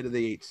all the way to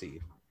the 8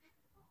 seed.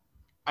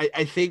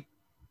 I think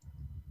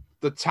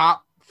the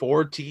top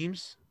 4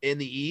 teams in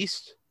the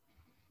East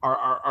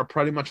are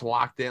pretty much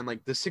locked in.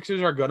 Like the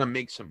Sixers are going to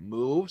make some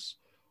moves,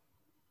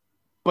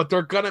 but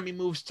they're going to be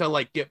moves to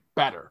like get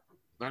better.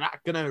 They're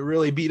not going to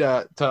really be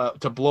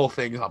to blow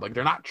things up. Like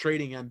they're not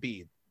trading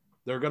Embiid.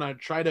 They're going to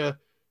try to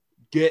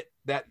get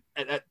that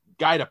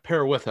guy to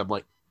pair with him.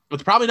 Like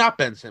it's probably not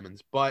Ben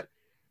Simmons, but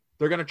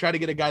they're going to try to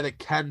get a guy that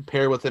can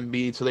pair with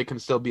Embiid so they can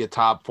still be a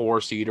top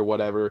 4 seed or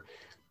whatever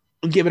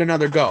and give it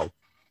another go.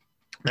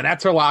 The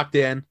Nets are locked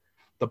in.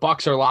 The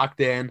Bucks are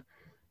locked in.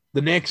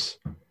 The Knicks,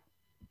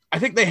 I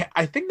think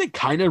they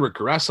kind of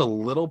regress a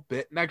little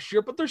bit next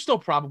year, but they're still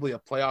probably a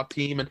playoff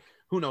team. And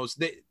who knows?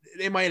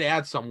 They might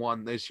add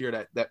someone this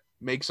year that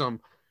makes them,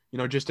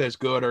 just as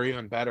good or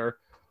even better.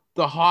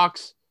 The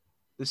Hawks,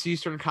 this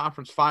Eastern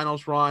Conference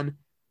Finals run,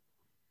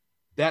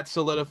 that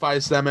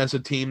solidifies them as a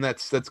team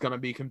that's going to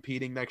be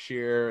competing next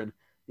year. And,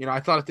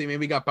 I thought if they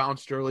maybe got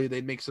bounced early,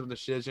 they'd make some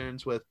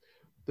decisions with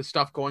the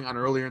stuff going on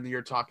earlier in the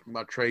year, talking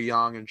about Trae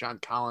Young and John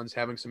Collins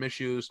having some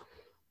issues.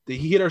 The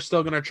Heat are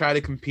still going to try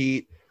to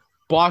compete.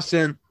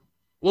 Boston,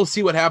 we'll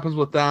see what happens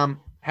with them.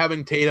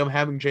 Having Tatum,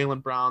 having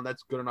Jaylen Brown,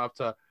 that's good enough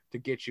to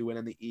get you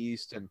in the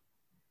East. And,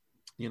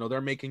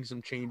 they're making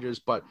some changes.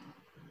 But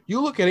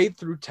you look at 8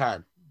 through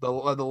 10, the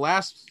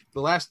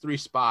last 3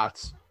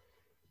 spots,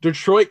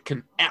 Detroit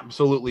can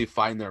absolutely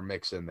find their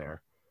mix in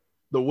there.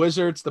 The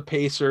Wizards, the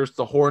Pacers,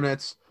 the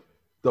Hornets,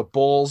 the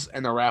Bulls,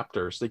 and the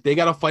Raptors. Like, they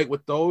got to fight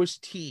with those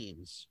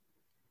teams.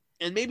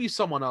 And maybe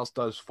someone else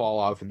does fall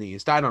off in the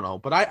East. I don't know,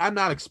 but I'm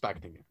not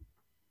expecting it.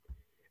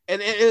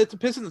 And if the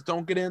Pistons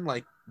don't get in,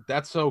 like,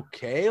 that's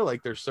okay.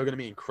 Like, they're still going to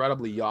be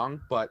incredibly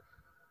young, but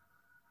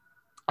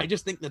I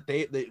just think that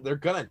they're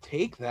going to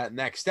take that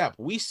next step.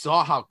 We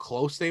saw how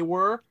close they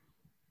were,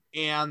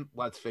 and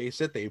let's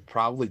face it, they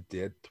probably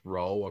did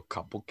throw a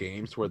couple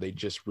games where they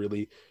just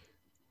really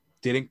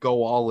didn't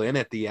go all in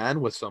at the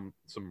end with some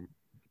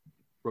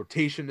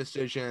rotation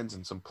decisions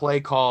and some play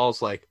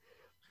calls. Like,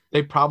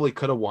 they probably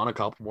could have won a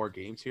couple more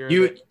games here.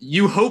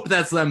 You hope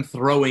that's them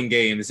throwing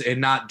games and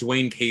not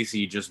Dwayne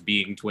Casey just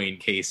being Dwayne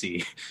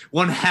Casey.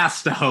 One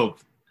has to hope.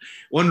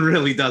 One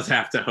really does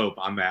have to hope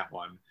on that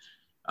one.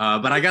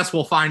 But I guess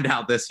we'll find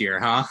out this year,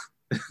 huh?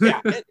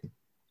 Yeah.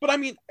 But I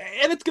mean,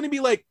 and it's going to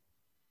be like,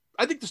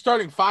 I think the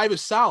starting 5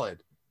 is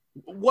solid.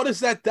 What does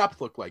that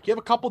depth look like? You have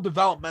a couple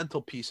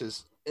developmental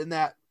pieces in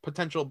that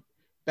potential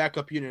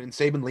backup unit in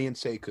Saban Lee and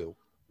Sekou.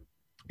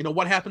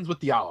 What happens with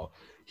Diallo?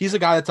 He's a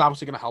guy that's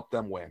obviously going to help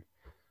them win.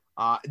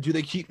 Do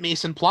they keep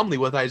Mason Plumlee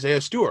with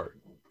Isaiah Stewart?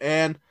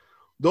 And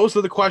those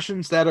are the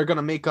questions that are going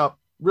to make up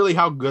really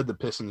how good the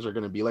Pistons are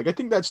going to be. Like, I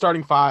think that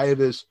starting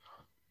 5 is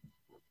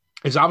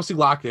obviously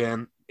locked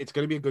in. It's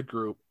going to be a good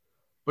group,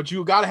 but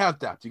you got to have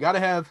depth. You got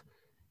to have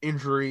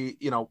injury,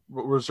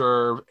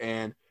 reserve,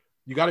 and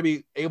you got to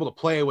be able to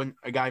play when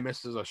a guy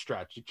misses a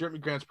stretch. Jeremy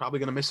Grant's probably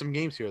going to miss some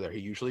games here or there.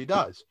 He usually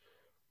does.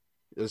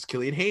 Does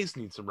Killian Hayes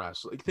need some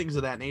rest? Like, things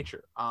of that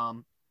nature.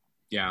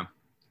 Yeah.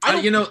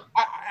 I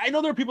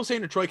know there are people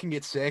saying Detroit can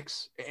get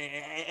 6,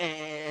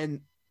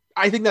 and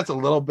I think that's a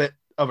little bit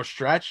of a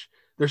stretch.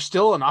 There's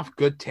still enough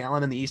good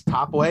talent in the East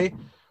top way.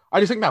 I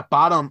just think that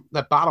bottom,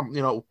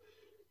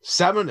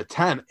 7 to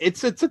 10,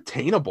 it's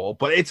attainable,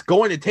 but it's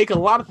going to take a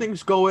lot of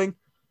things going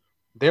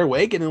their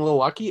way, getting a little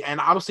lucky, and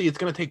obviously it's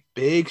going to take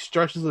big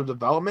stretches of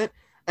development,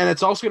 and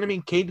it's also going to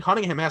mean Cade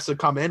Cunningham has to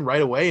come in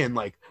right away, and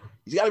like,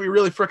 he's got to be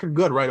really freaking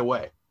good right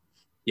away.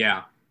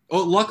 Yeah.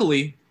 Oh,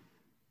 luckily,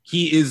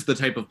 he is the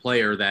type of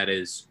player that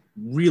is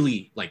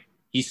really, like,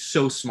 he's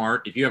so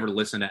smart. If you ever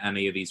listen to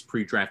any of these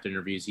pre-draft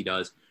interviews he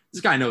does,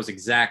 this guy knows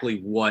exactly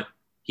what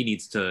he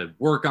needs to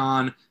work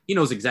on. He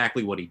knows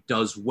exactly what he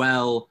does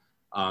well.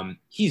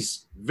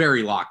 He's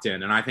very locked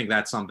in, and I think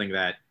that's something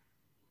that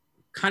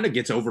kind of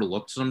gets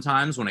overlooked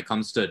sometimes when it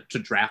comes to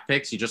draft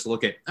picks. You just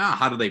look at,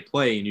 how do they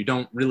play, and you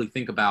don't really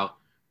think about,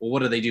 well,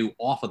 what do they do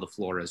off of the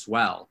floor as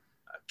well?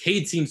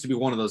 Cade seems to be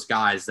one of those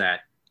guys that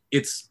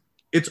it's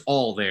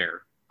all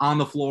there. On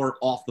the floor,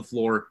 off the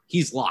floor,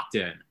 he's locked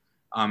in.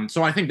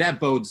 So I think that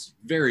bodes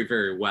very,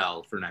 very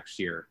well for next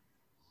year.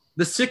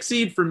 The 6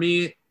 seed for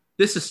me,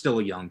 this is still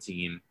a young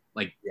team.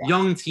 Like,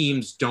 young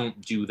teams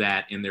don't do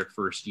that in their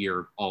first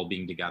year all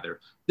being together.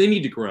 They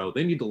need to grow.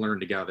 They need to learn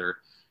together.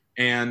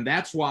 And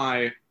that's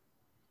why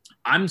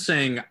I'm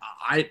saying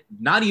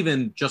not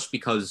even just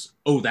because,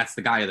 that's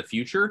the guy of the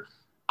future.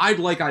 I'd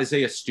like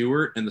Isaiah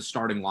Stewart in the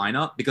starting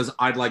lineup because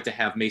I'd like to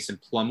have Mason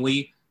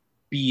Plumlee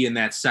be in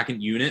that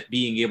second unit,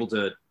 being able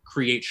to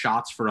create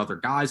shots for other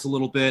guys a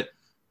little bit.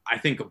 I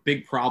think a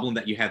big problem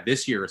that you had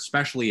this year,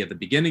 especially at the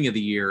beginning of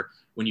the year,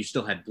 when you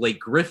still had Blake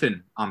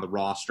Griffin on the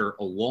roster,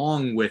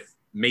 along with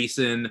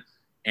Mason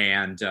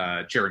and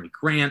Jeremy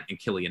Grant and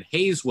Killian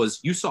Hayes, was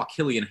you saw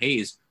Killian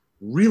Hayes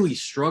really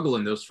struggle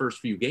in those first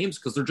few games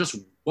because there just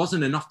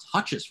wasn't enough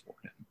touches for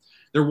him.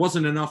 There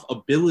wasn't enough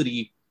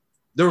ability.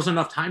 There wasn't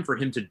enough time for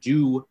him to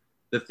do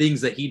the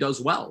things that he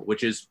does well,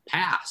 which is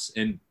pass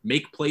and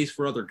make plays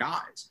for other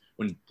guys.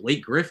 When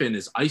Blake Griffin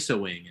is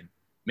ISOing and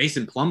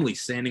Mason Plumlee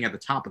standing at the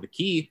top of the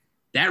key,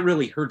 that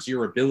really hurts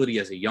your ability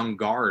as a young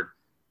guard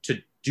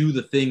to do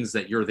the things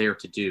that you're there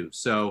to do.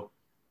 So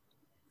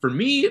for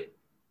me,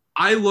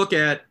 I look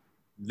at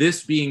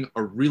this being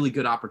a really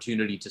good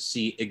opportunity to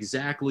see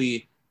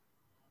exactly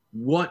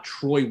what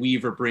Troy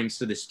Weaver brings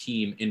to this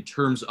team in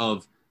terms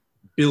of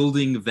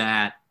building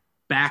that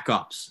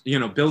backups,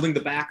 building the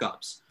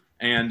backups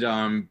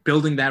and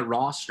building that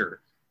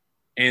roster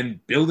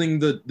and building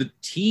the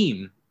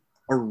team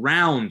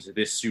around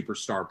this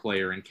superstar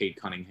player in Cade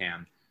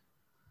Cunningham.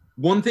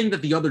 One thing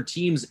that the other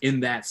teams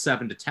in that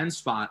 7 to 10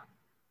 spot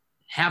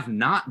have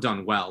not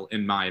done well,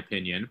 in my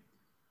opinion,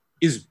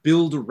 is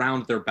build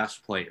around their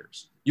best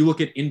players. You look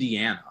at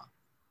Indiana.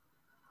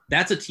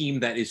 That's a team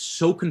that is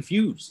so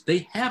confused.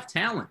 They have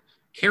talent.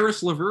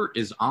 Karis LeVert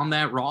is on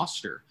that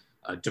roster.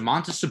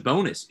 Domantas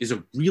Sabonis is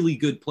a really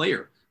good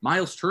player.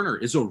 Miles Turner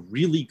is a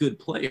really good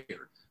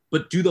player.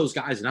 But do those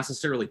guys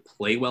necessarily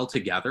play well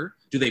together?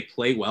 Do they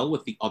play well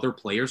with the other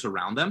players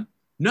around them?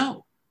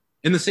 No.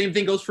 And the same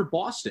thing goes for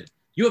Boston.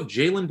 You have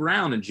Jaylen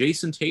Brown and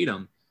Jason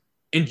Tatum,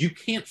 and you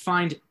can't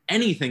find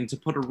anything to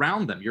put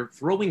around them. You're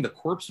throwing the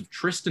corpse of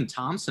Tristan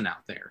Thompson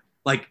out there.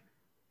 Like,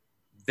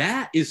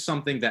 that is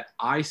something that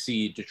I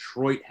see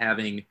Detroit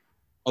having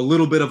a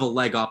little bit of a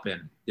leg up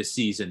in this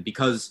season,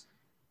 because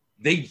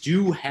they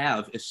do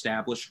have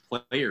established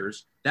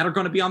players that are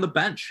going to be on the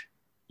bench.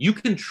 You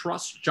can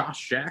trust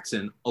Josh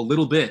Jackson a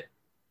little bit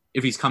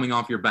if he's coming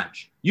off your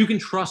bench. You can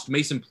trust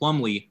Mason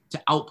Plumlee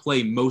to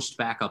outplay most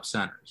backup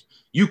centers.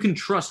 You can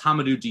trust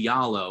Hamidou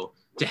Diallo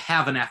to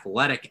have an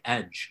athletic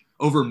edge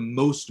over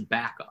most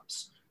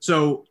backups.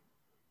 So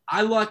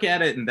I look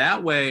at it in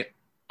that way.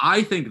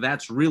 I think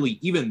that's really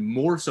even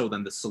more so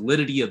than the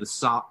solidity of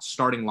the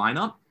starting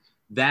lineup.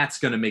 That's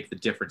going to make the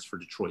difference for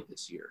Detroit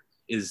this year,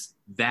 is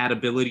that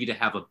ability to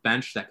have a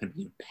bench that can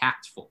be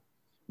impactful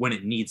when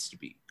it needs to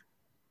be.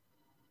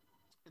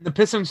 The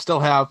Pistons still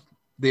have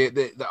the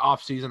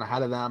offseason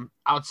ahead of them.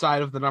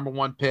 Outside of the number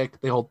 1 pick,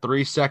 they hold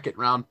 3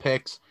 second-round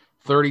picks,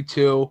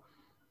 32,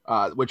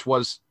 which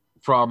was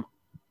from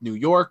New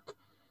York.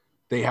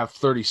 They have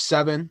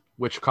 37,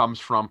 which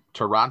comes from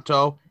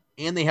Toronto.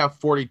 And they have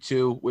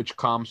 42, which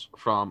comes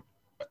from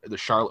the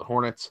Charlotte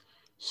Hornets.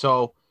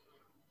 So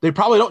they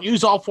probably don't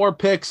use all 4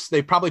 picks.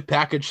 They probably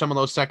package some of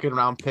those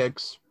second-round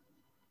picks.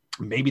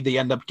 Maybe they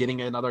end up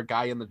getting another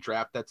guy in the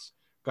draft that's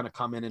going to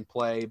come in and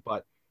play,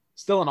 but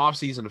still an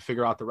offseason to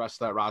figure out the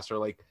rest of that roster.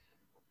 Like,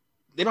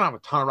 they don't have a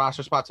ton of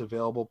roster spots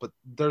available, but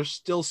there's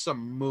still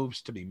some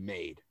moves to be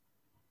made.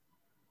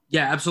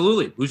 Yeah,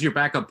 absolutely. Who's your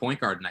backup point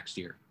guard next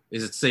year?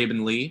 Is it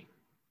Saban Lee?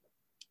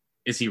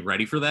 Is he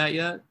ready for that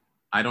yet?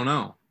 I don't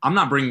know. I'm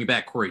not bringing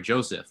back Corey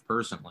Joseph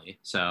personally.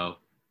 So,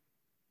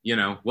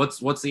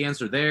 what's the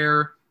answer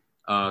there?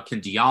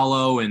 Can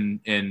Diallo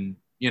and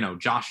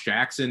Josh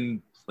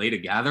Jackson play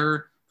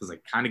together? Because they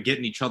kind of get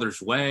in each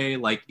other's way.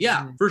 Like,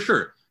 yeah, for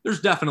sure. There's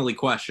definitely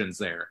questions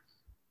there.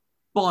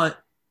 But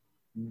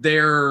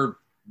they're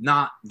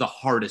not the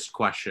hardest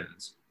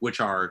questions, which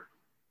are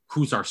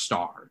who's our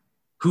star?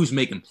 Who's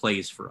making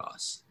plays for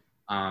us?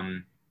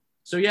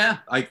 So, yeah,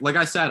 like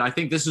I said, I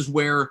think this is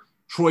where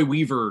Troy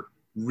Weaver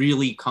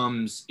really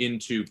comes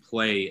into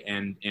play,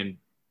 and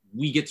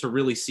we get to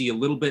really see a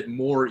little bit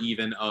more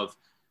even of,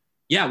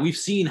 we've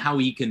seen how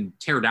he can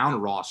tear down a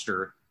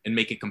roster and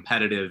make it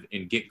competitive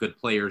and get good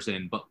players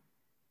in, but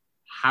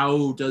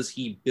how does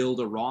he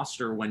build a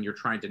roster when you're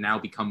trying to now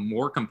become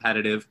more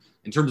competitive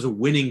in terms of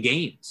winning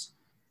games?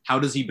 How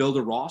does he build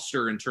a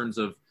roster in terms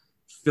of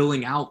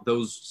filling out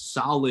those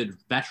solid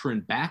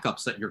veteran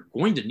backups that you're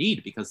going to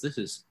need, because this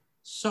is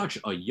such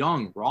a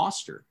young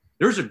roster?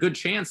 There's a good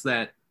chance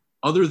that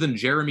other than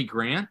Jeremy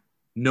Grant,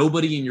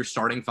 nobody in your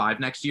starting 5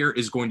 next year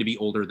is going to be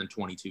older than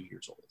 22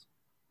 years old.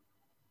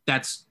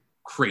 That's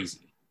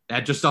crazy.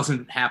 That just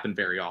doesn't happen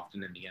very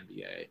often in the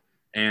NBA.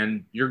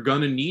 And you're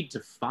going to need to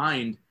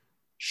find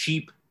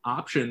cheap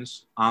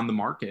options on the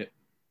market,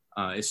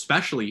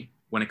 especially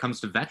when it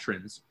comes to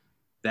veterans,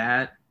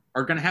 that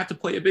are going to have to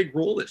play a big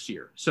role this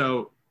year.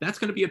 So that's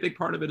going to be a big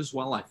part of it as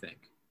well, I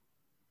think.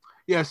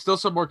 Yeah, still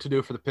some work to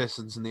do for the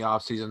Pistons in the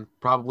offseason.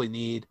 Probably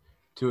need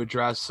to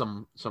address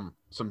some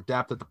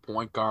depth at the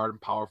point guard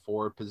and power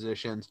forward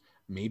positions,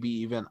 maybe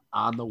even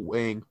on the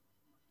wing.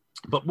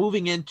 But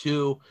moving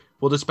into,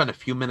 we'll just spend a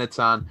few minutes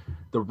on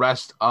the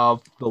rest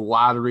of the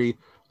lottery.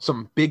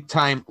 Some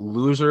big-time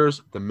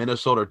losers, the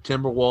Minnesota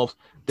Timberwolves.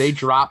 They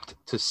dropped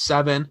to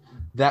 7.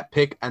 That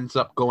pick ends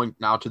up going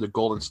now to the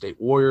Golden State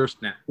Warriors,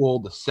 who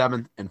hold the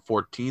 7th and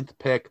 14th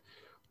pick.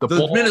 When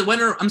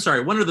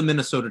are the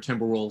Minnesota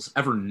Timberwolves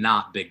ever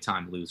not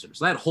big-time losers?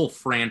 That whole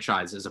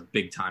franchise is a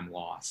big-time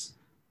loss.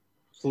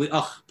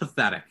 Ugh,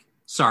 pathetic.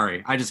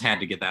 Sorry, I just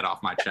had to get that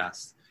off my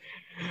chest.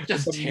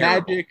 Just the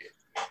terrible. Magic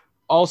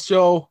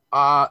also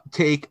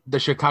take the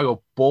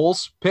Chicago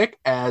Bulls pick,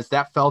 as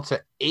that fell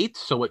to 8,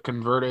 so it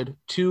converted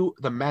to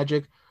the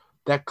Magic.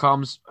 That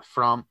comes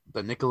from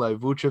the Nikola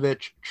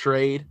Vucevic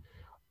trade.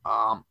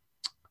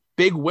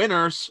 Big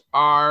winners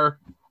are,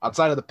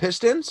 outside of the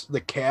Pistons, the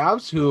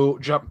Cavs, who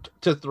jumped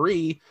to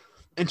 3,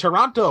 and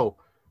Toronto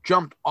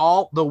jumped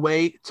all the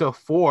way to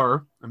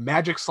 4,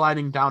 Magic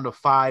sliding down to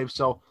 5.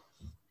 So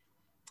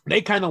they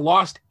kind of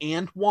lost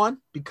and won,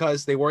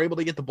 because they were able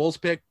to get the Bulls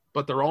pick,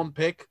 but their own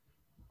pick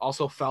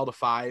also fell to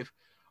 5.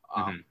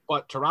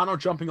 But Toronto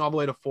jumping all the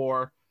way to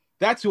 4.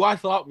 That's who I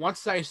thought,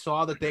 once I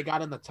saw that they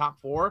got in the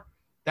top 4,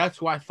 that's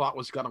who I thought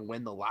was going to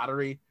win the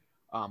lottery.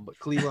 But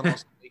Cleveland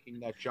also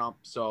making that jump.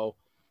 So,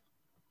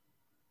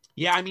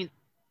 yeah, I mean,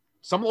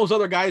 some of those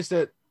other guys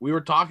that we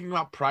were talking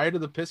about prior to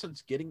the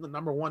Pistons getting the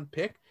number 1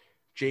 pick,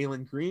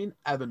 Jalen Green,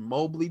 Evan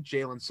Mobley,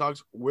 Jalen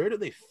Suggs, where do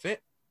they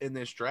fit in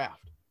this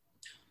draft?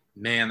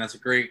 Man, that's a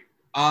great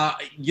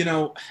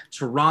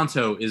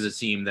Toronto is a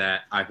team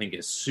that I think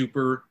is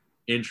super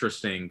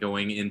interesting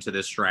going into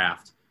this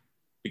draft,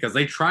 because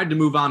they tried to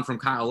move on from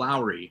Kyle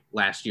Lowry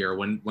last year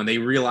when they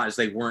realized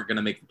they weren't going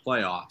to make the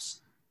playoffs.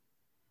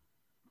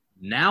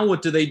 Now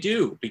what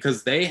do?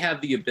 Because they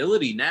have the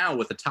ability now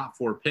with a top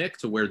 4 pick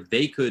to where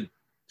they could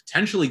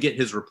potentially get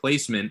his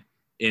replacement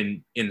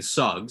in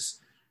Suggs,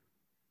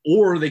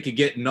 or they could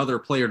get another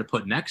player to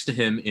put next to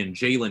him in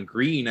Jalen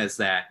Green as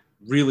that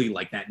really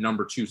like that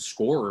number 2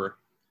 scorer.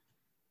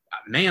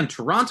 Man,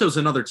 Toronto's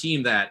another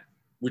team that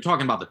we're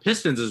talking about the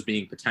Pistons as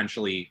being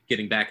potentially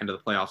getting back into the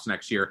playoffs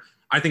next year.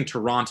 I think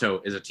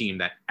Toronto is a team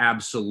that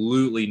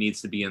absolutely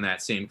needs to be in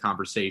that same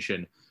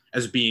conversation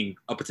as being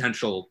a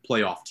potential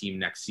playoff team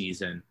next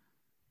season.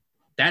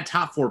 That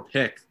top 4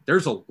 pick,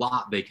 there's a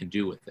lot they can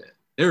do with it.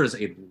 There is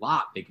a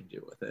lot they can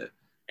do with it.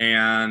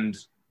 And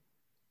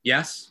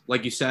yes,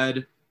 like you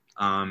said,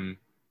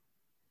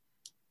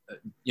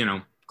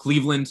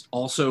 Cleveland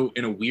also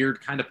in a weird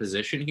kind of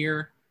position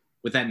here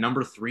with that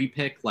number 3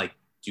 pick. Like,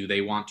 do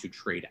they want to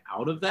trade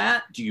out of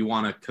that? Do you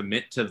want to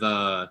commit to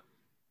the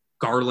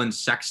Garland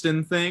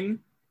Sexton thing?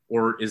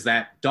 Or is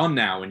that done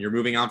now and you're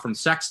moving on from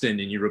Sexton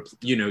and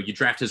you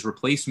draft his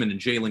replacement in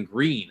Jalen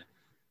Green?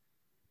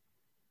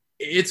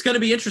 It's going to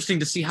be interesting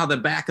to see how the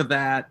back of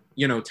that,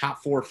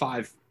 top 4 or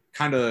 5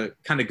 kind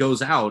of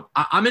goes out.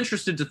 I'm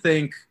interested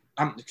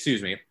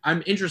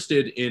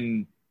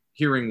in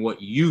hearing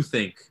what you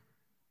think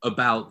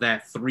about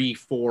that 3,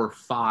 4,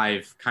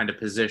 5 kind of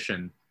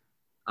position.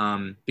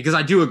 Because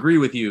I do agree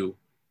with you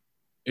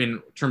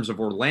in terms of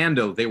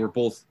Orlando. They were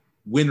both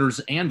winners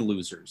and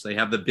losers. They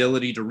have the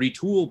ability to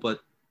retool,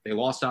 but they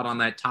lost out on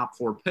that top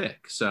 4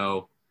 pick.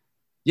 So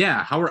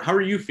yeah, how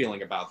are you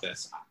feeling about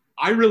this?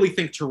 I really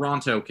think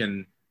Toronto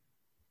can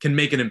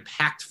make an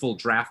impactful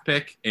draft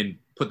pick and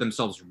put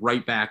themselves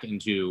right back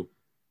into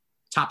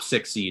top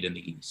 6 seed in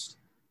the East.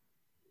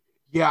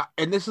 Yeah,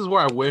 and this is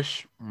where I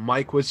wish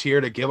Mike was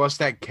here to give us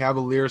that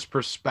Cavaliers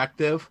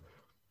perspective.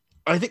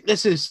 I think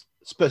this is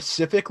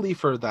specifically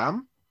for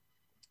them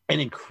an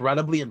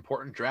incredibly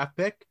important draft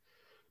pick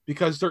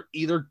because they're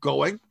either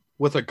going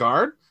with a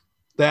guard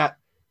that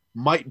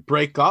might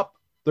break up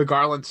the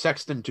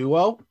Garland-Sexton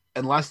duo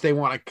unless they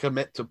want to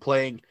commit to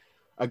playing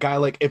a guy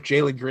like if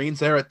Jalen Green's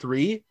there at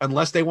 3,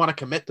 unless they want to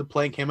commit to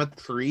playing him at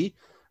 3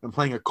 and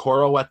playing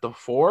Okoro at the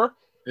 4.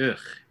 Ugh.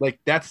 Like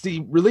that's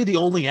really the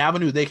only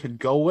avenue they can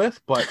go with.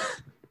 But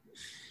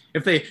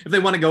if they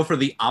want to go for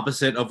the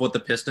opposite of what the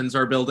Pistons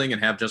are building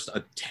and have just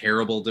a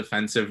terrible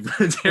defensive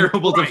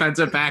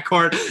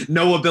backcourt,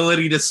 no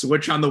ability to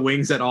switch on the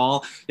wings at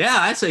all, yeah,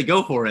 I say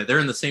go for it. They're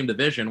in the same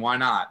division. Why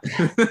not?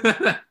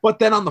 But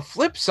then on the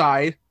flip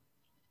side,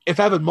 if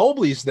Evan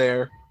Mobley's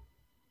there,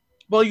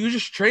 well, you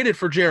just traded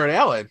for Jared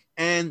Allen,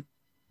 and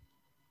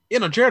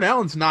Jared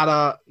Allen's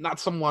not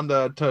someone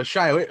to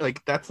shy away.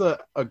 Like that's a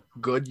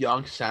good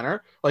young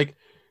center. Like,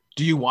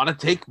 do you want to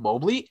take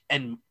Mobley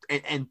and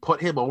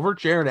put him over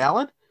Jared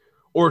Allen,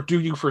 or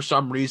do you for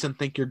some reason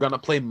think you're going to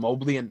play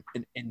Mobley and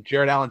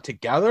Jared Allen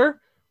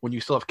together when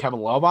you still have Kevin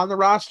Love on the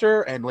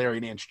roster and Larry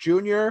Nance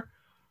Jr.?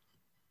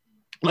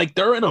 Like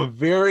they're in a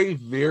very,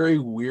 very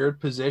weird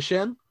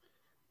position.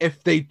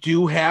 If they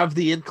do have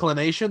the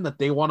inclination that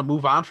they want to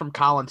move on from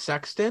Colin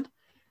Sexton,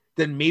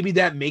 then maybe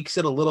that makes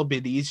it a little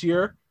bit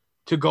easier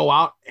to go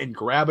out and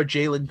grab a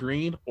Jalen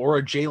Green or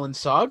a Jalen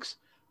Suggs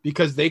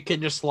because they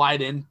can just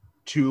slide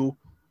into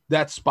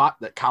that spot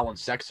that Colin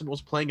Sexton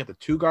was playing at the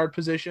 2-guard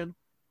position.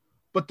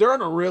 But they're in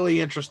a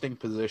really interesting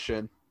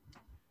position.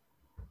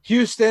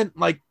 Houston,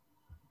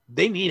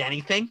 they need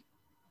anything.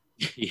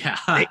 Yeah.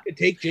 They could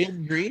take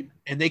Jalen Green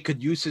and they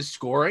could use his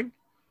scoring,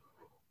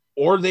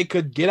 or they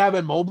could get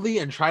Evan Mobley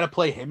and try to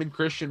play him and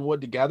Christian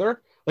Wood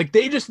together. Like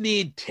they just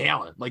need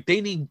talent. Like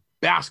they need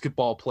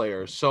basketball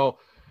players. So,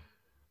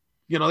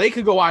 they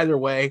could go either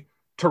way.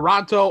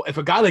 Toronto, if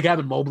a guy like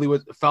Evan Mobley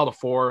fell to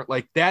 4,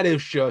 like that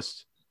is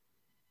just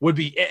would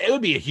be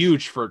a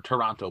huge for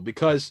Toronto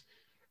because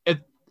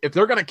if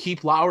they're going to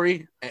keep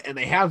Lowry and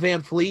they have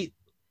Van Fleet,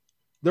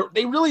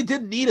 they really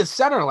didn't need a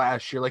center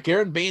last year. Like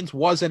Aaron Baines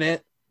wasn't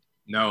it.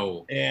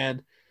 No.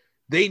 And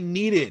they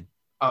needed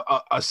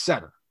a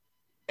center.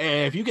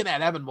 And if you can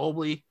add Evan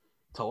Mobley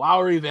to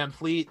Lowry, Van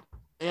Fleet,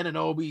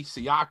 Anunoby,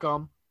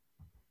 Siakam,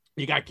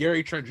 you got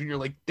Gary Trent Jr.,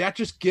 like that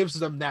just gives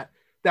them that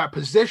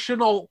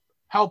positional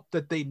help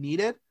that they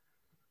needed.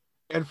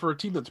 And for a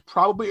team that's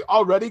probably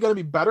already going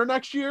to be better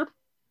next year,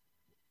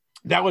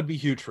 that would be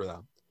huge for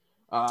them.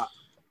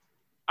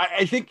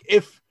 I think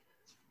if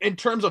in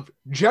terms of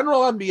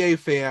general NBA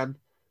fan,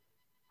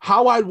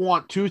 how I'd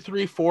want 2,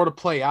 3, 4 to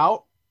play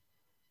out,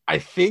 I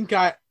think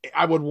I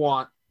would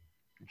want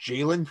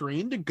Jalen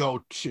Green to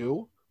go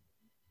 2,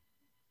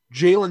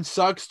 Jalen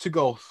Suggs to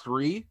go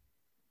 3,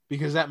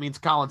 because that means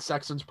Colin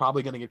Sexton's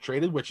probably going to get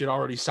traded, which it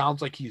already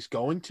sounds like he's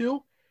going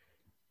to.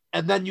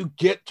 And then you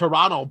get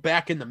Toronto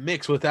back in the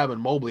mix with Evan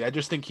Mobley. I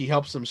just think he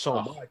helps them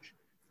so much.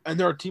 And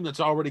they're a team that's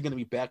already going to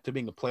be back to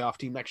being a playoff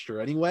team next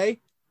year anyway.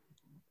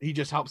 He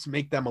just helps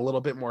make them a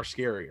little bit more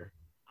scarier.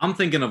 I'm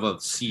thinking of a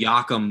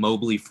Siakam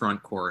Mobley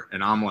front court,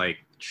 and I'm like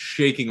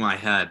shaking my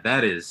head.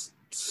 That is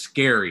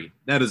scary.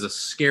 That is a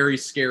scary,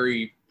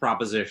 scary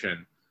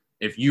proposition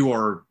if you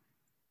are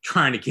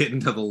trying to get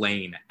into the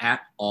lane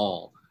at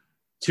all.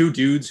 2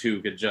 dudes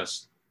who could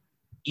just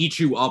eat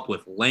you up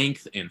with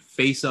length and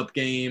face-up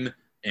game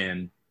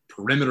and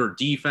perimeter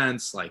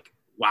defense. Like,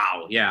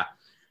 wow, yeah.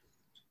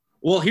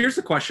 Well, here's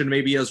the question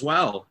maybe as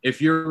well.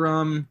 If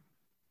you're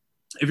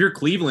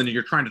Cleveland and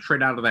you're trying to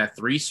trade out of that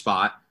 3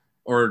 spot,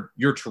 or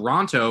you're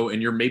Toronto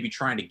and you're maybe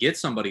trying to get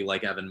somebody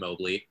like Evan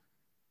Mobley,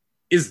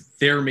 is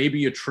there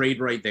maybe a trade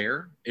right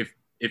there? If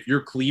if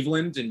you're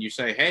Cleveland and you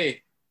say,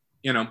 hey,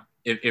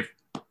 if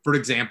for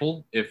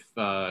example, if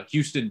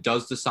Houston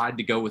does decide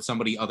to go with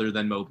somebody other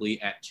than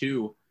Mobley at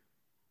 2,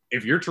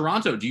 if you're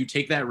Toronto, do you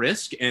take that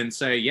risk and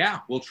say, yeah,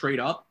 we'll trade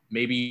up?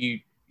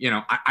 Maybe,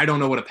 I don't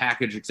know what a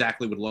package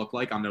exactly would look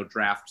like. I'm no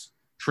draft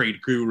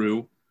trade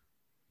guru,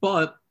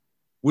 but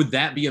would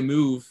that be a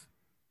move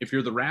if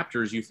you're the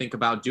Raptors you think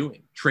about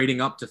doing, trading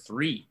up to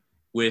 3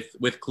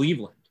 with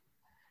Cleveland?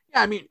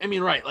 Yeah, I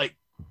mean, right. Like,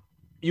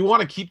 you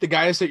want to keep the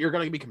guys that you're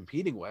going to be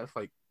competing with,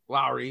 like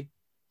Lowry,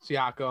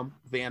 Siakam,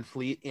 Van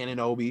Fleet,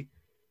 Anunoby.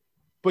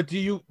 But do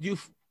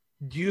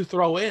you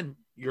throw in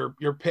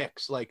your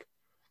picks? Like,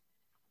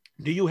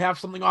 do you have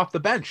something off the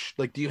bench?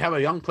 Like, do you have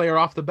a young player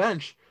off the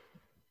bench?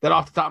 That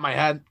off the top of my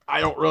head,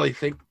 I don't really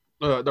think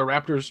the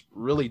Raptors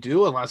really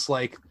do, unless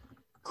like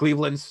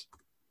Cleveland's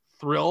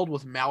thrilled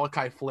with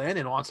Malachi Flynn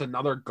and wants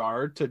another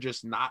guard to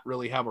just not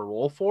really have a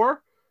role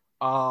for.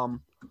 OG,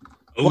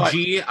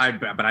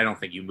 but I don't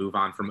think you move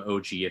on from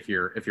OG if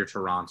you're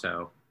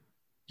Toronto.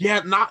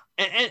 Yeah,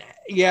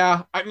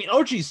 yeah. I mean,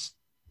 OG's,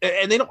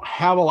 and they don't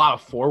have a lot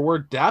of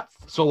forward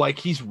depth, so like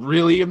he's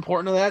really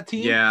important to that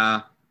team.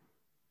 Yeah.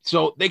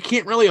 So they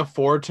can't really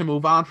afford to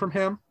move on from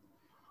him.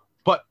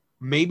 But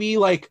maybe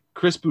like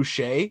Chris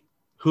Boucher,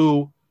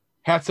 who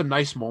had some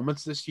nice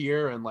moments this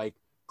year, and like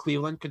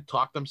Cleveland could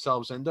talk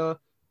themselves into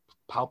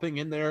helping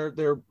in their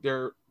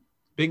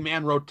big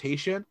man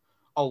rotation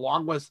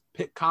along with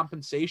pick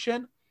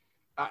compensation.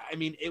 I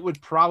mean, it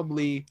would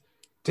probably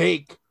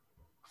take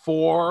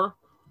for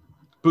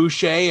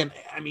Boucher, and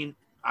I mean,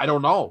 I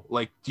don't know.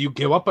 Like, do you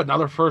give up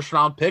another first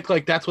round pick?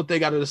 Like, that's what they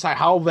got to decide.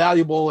 How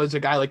valuable is a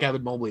guy like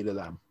Evan Mobley to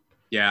them?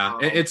 Yeah,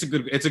 it's a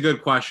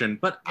good question.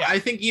 But yeah. I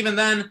think even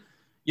then,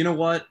 you know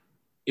what?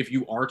 If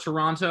you are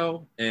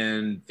Toronto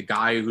and the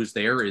guy who's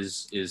there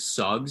is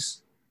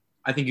Suggs,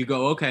 I think you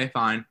go, okay,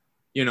 fine.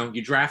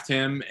 You draft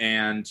him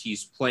and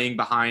he's playing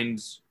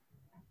behind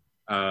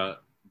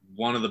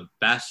one of the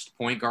best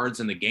point guards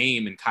in the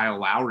game in Kyle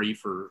Lowry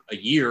for a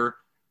year.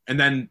 And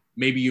then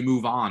maybe you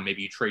move on.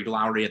 Maybe you trade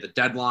Lowry at the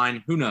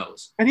deadline. Who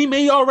knows? And he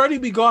may already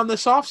be gone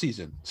this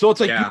offseason. So it's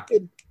like, you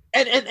could,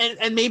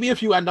 and maybe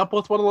if you end up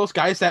with one of those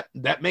guys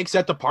that makes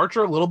that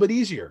departure a little bit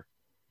easier.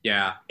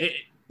 Yeah.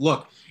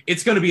 Look,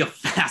 it's going to be a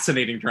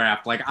fascinating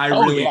draft. Like, I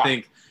really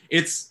think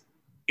it's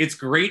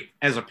great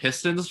as a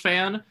Pistons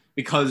fan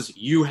because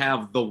you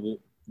have the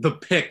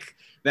pick,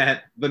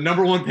 that the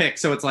number 1 pick.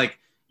 So it's like,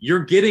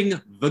 you're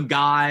getting the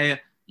guy.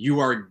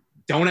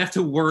 Don't have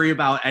to worry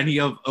about any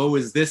of,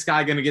 is this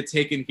guy going to get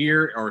taken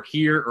here or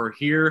here or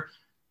here?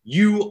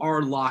 You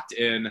are locked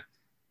in.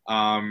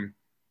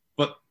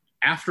 But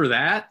after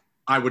that,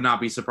 I would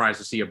not be surprised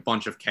to see a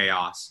bunch of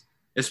chaos,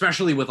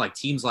 especially with like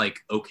teams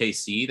like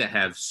OKC that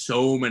have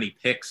so many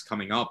picks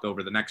coming up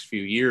over the next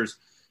few years.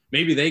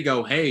 Maybe they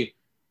go, hey,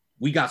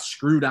 we got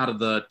screwed out of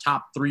the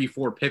top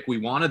 3-4 pick we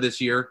wanted this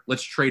year.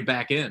 Let's trade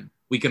back in.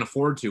 We can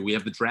afford to. We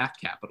have the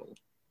draft capital.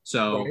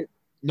 So right.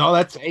 No,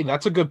 that's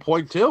a good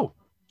point too.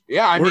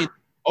 Yeah, I mean,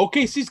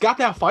 OKC's got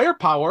that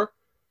firepower,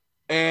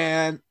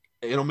 and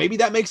maybe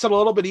that makes it a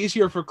little bit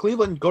easier for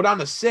Cleveland. Go down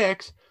to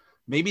 6,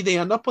 maybe they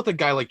end up with a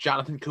guy like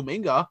Jonathan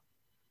Kuminga,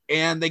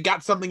 and they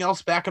got something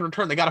else back in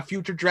return. They got a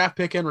future draft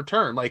pick in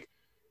return. Like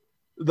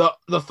the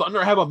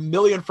Thunder have 1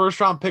 million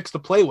first-round picks to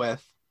play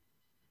with.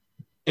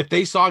 If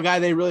they saw a guy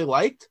they really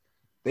liked,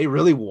 they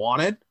really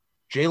wanted,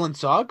 Jalen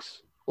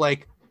Suggs,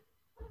 like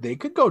they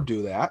could go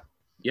do that.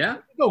 Yeah,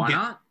 why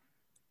not?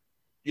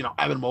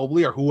 Evan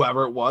Mobley or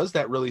whoever it was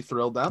that really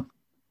thrilled them.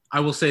 I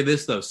will say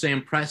this, though.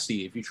 Sam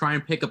Presti, if you try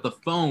and pick up the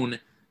phone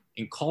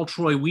and call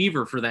Troy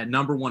Weaver for that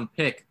number 1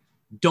 pick,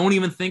 don't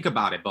even think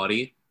about it,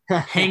 buddy.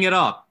 Hang it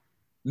up.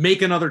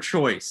 Make another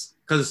choice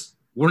because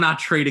we're not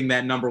trading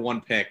that number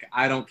 1 pick.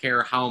 I don't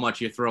care how much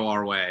you throw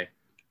our way.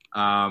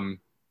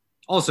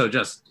 Also,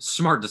 just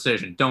smart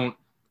decision.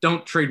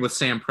 Don't trade with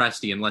Sam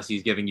Presti unless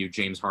he's giving you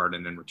James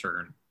Harden in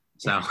return.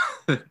 So,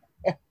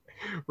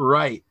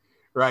 right.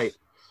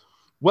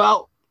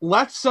 Well,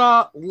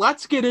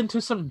 let's get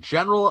into some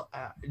general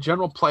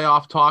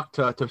playoff talk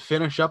to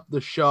finish up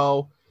the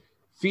show.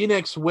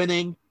 Phoenix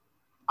winning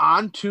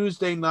on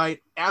Tuesday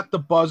night at the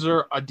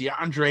buzzer, a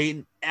DeAndre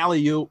Ayton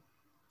alley-oop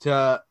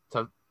to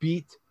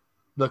beat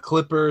the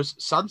Clippers.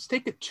 Suns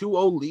take a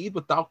 2-0 lead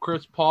without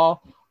Chris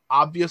Paul.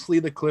 Obviously,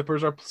 the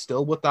Clippers are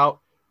still without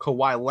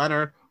Kawhi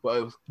Leonard,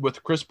 but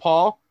with Chris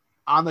Paul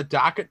on the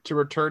docket to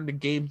return to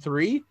Game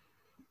 3.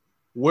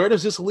 Where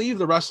does this leave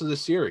the rest of the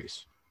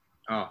series?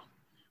 Oh,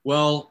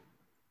 well,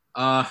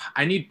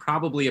 I need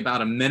probably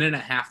about a minute and a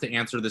half to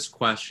answer this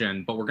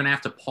question, but we're going to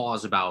have to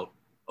pause about,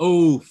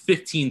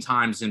 15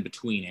 times in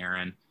between,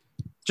 Aaron.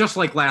 Just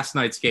like last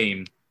night's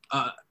game.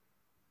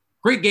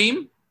 Great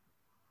game.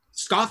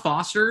 Scott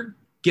Foster,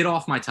 get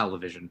off my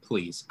television,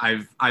 please.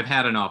 I've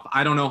had enough.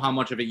 I don't know how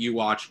much of it you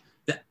watch.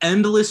 The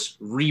endless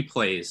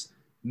replays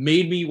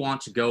made me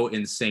want to go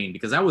insane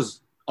because that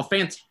was a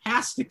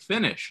fantastic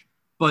finish.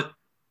 But,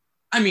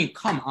 I mean,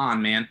 come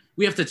on, man.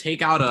 We have to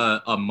take out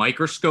a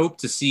microscope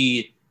to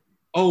see,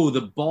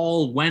 the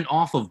ball went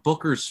off of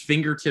Booker's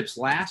fingertips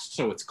last,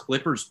 so it's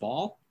Clippers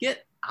ball?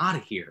 Get out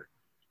of here.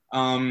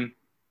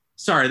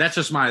 Sorry, that's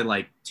just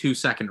my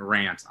 2-second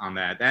rant on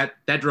that.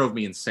 That drove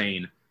me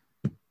insane.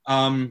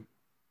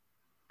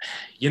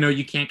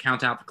 You can't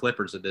count out the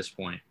Clippers at this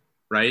point,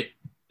 right?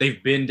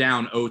 They've been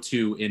down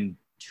 0-2 in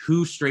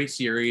 2 straight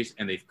series,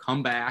 and they've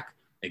come back.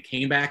 They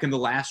came back in the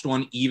last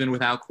one, even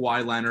without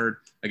Kawhi Leonard,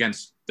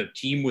 against the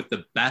team with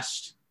the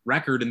best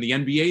record in the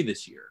NBA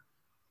this year.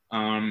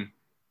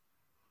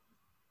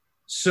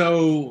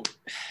 So,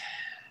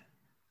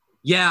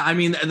 yeah, I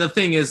mean, the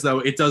thing is, though,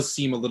 it does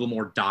seem a little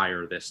more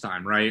dire this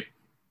time, right?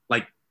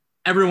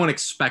 Everyone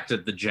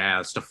expected the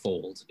Jazz to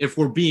fold. If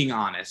we're being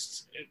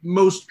honest,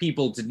 most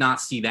people did not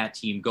see that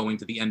team going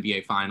to the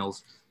NBA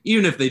Finals,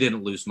 even if they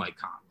didn't lose Mike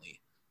Conley.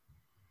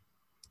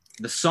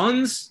 The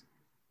Suns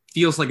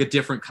feels like a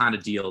different kind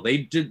of deal. They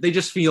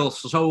just feel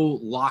so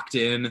locked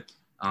in.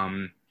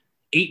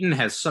 Ayton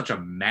has such a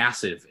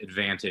massive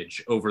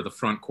advantage over the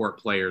front court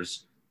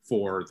players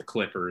for the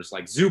Clippers.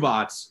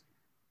 Zubac's,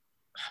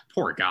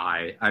 poor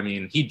guy. I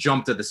mean, he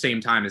jumped at the same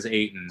time as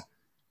Ayton,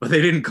 but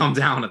they didn't come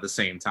down at the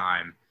same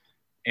time.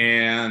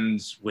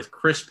 And with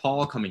Chris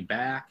Paul coming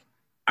back,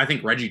 I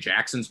think Reggie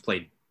Jackson's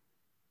played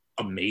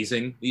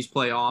amazing these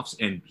playoffs,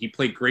 and he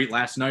played great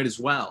last night as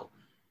well.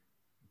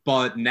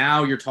 But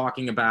now you're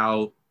talking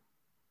about,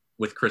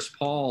 with Chris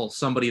Paul,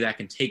 somebody that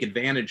can take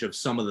advantage of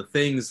some of the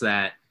things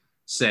that,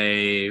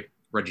 say,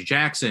 Reggie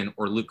Jackson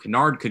or Luke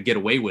Kennard could get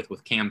away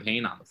with Cam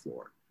Payne on the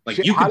floor.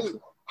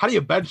 How do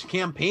you bench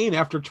Cam Payne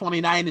after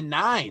 29-9?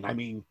 I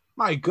mean,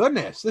 my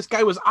goodness, this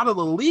guy was out of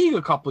the league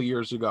a couple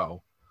years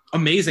ago.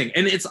 Amazing.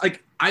 And it's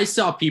I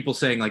saw people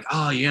saying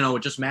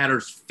it just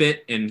matters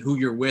fit and who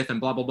you're with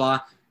and blah, blah, blah.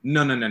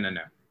 No.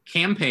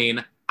 Cam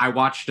Payne, I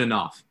watched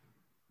enough.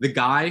 The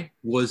guy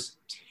was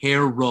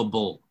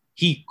terrible.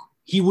 He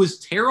was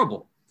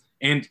terrible.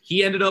 And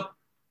he ended up,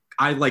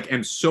 I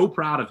am so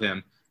proud of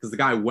him because the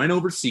guy went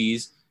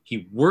overseas.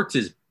 He worked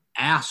his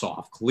ass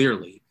off,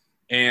 clearly.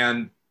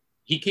 And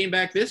he came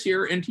back this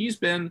year and he's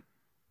been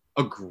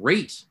a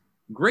great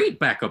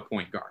backup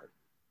point guard.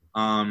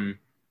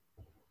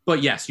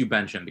 But yes, you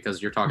bench him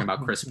because you're talking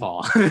about Chris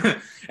Paul.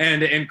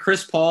 and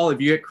Chris Paul, if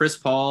you get Chris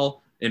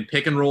Paul in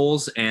pick and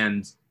rolls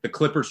and the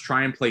Clippers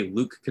try and play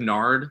Luke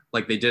Kennard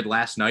like they did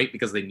last night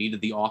because they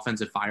needed the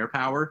offensive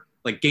firepower,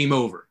 game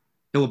over.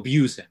 He'll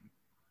abuse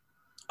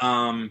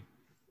him.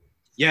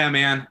 Yeah,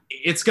 man,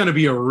 it's going to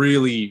be a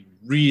really,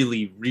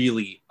 really,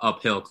 really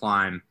uphill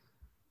climb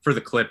for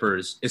the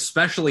Clippers,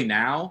 especially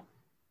now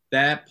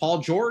that Paul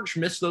George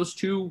missed those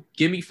 2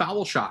 gimme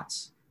foul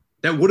shots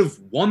that would have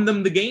won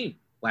them the game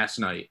last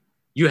night.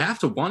 You have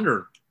to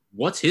wonder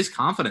what's his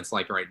confidence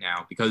like right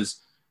now,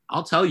 because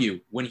I'll tell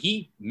you, when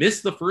he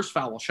missed the first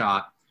foul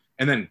shot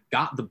and then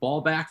got the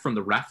ball back from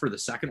the ref for the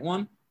second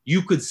one,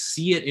 you could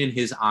see it in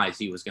his eyes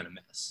he was going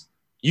to miss.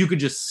 You could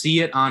just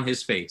see it on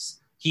his face.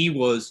 He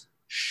was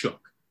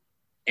shook.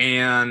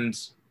 And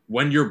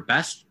when your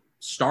best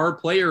star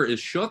player is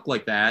shook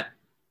like that,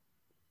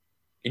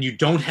 and you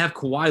don't have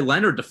Kawhi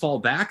Leonard to fall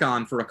back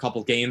on for a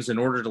couple games in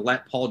order to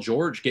let Paul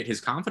George get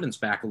his confidence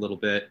back a little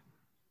bit,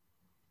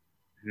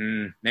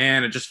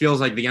 man, it just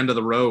feels like the end of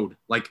the road.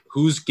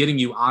 Who's getting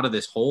you out of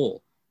this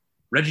hole?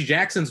 Reggie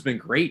Jackson's been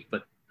great,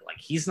 but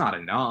he's not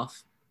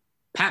enough.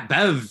 Pat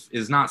Bev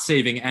is not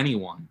saving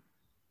anyone.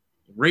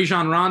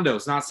 Rajon Rondo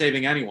is not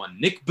saving anyone.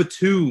 Nick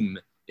Batum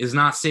is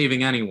not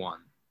saving anyone.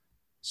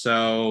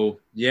 So,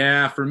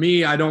 yeah, for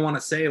me, I don't want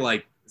to say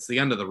it's the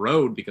end of the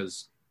road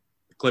because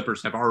the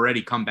Clippers have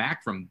already come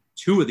back from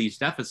 2 of these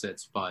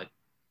deficits, but...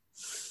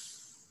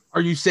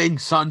 Are you saying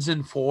Suns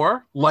in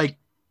 4?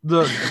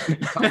 The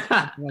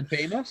one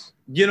famous?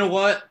 You know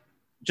what?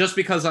 Just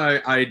because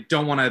I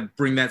don't want to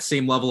bring that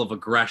same level of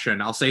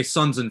aggression, I'll say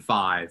Suns in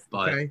 5.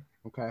 But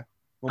okay.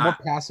 Well, more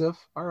passive.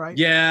 All right.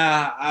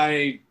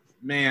 Yeah,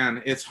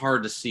 man, it's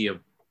hard to see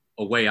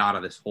a way out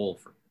of this hole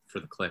for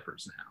the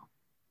Clippers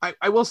now.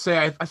 I will say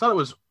I thought it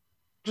was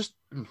just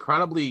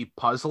incredibly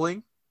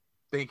puzzling,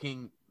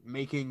 changing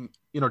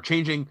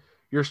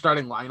your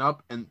starting lineup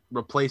and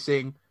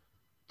replacing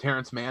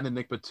Terrence Mann and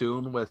Nick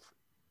Batum with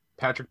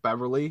Patrick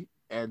Beverley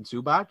and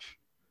Zubac.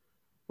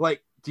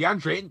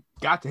 DeAndre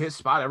got to his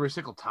spot every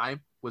single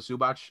time with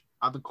Zubac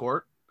on the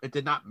court. It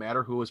did not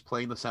matter who was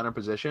playing the center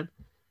position.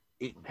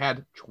 It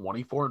had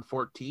 24 and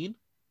 14.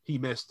 He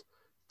missed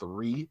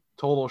 3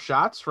 total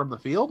shots from the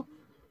field.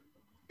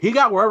 He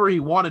got wherever he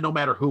wanted, no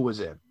matter who was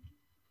in.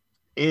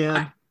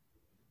 And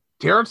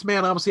Terrence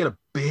Mann obviously had a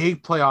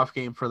big playoff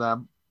game for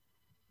them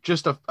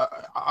just a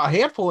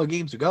handful of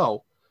games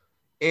ago.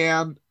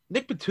 And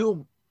Nick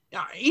Batum,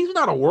 he's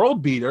not a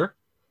world beater,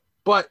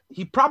 but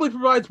he probably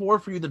provides more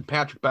for you than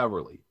Patrick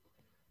Beverley.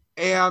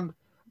 And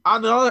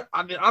on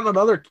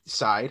another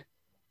side,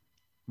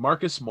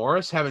 Marcus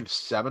Morris having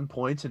 7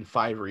 points and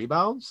 5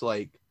 rebounds,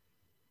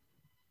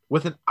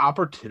 with an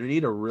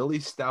opportunity to really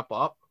step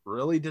up,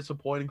 really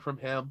disappointing from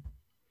him.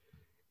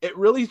 It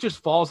really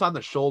just falls on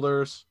the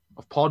shoulders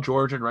of Paul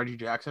George and Reggie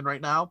Jackson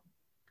right now.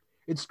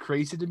 It's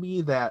crazy to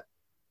me that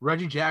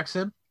Reggie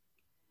Jackson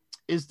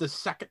is the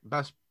second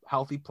best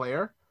healthy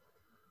player,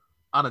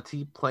 on a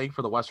team playing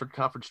for the Western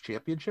Conference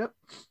Championship.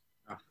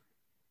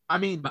 I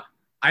mean,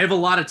 I have a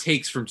lot of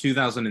takes from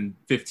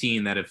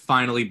 2015 that have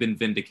finally been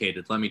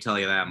vindicated. Let me tell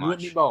you that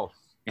much. You and me both.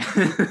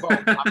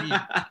 I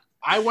mean,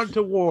 I went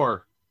to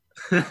war.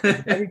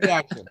 Eddie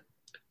Jackson.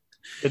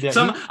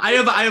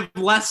 I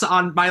have less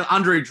on my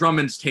Andre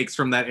Drummond's takes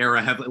from that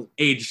era have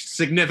aged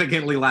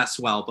significantly less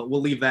well, but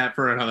we'll leave that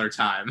for another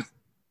time.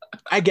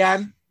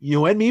 Again,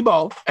 you and me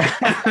both.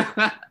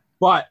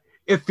 But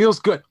it feels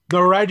good.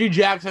 The Reggie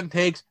Jackson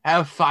takes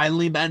have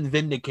finally been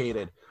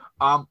vindicated.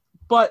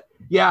 But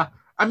yeah,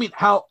 I mean,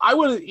 hell, I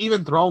would have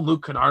even thrown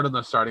Luke Kennard in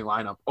the starting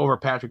lineup over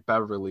Patrick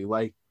Beverley.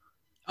 Like,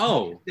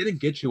 it didn't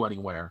get you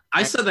anywhere.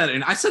 I said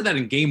that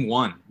in game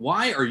 1.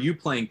 Why are you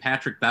playing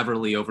Patrick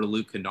Beverley over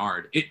Luke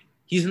Kennard?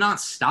 He's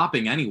not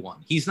stopping anyone.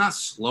 He's not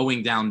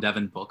slowing down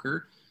Devin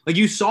Booker. Like,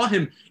 you saw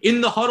him in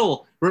the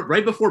huddle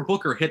right before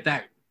Booker hit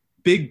that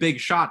big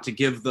shot to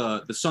give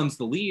the Suns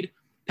the lead.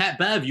 Pat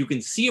Bev, you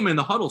can see him in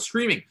the huddle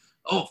screaming,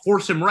 "Oh,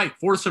 force him right.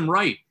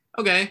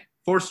 Okay,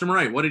 forced him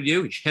right. What did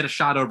you do? He hit a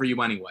shot over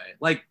you anyway.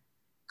 Like,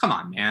 come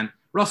on, man.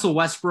 Russell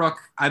Westbrook,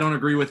 I don't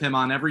agree with him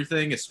on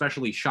everything,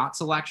 especially shot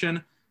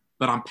selection.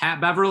 But on Pat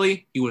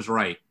Beverley, he was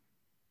right.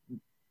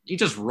 He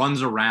just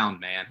runs around,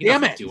 man. He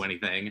doesn't do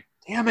anything.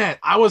 Damn it.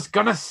 I was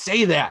going to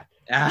say that.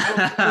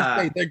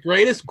 The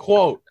greatest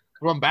quote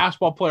from a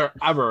basketball player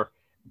ever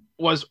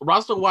was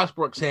Russell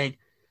Westbrook saying,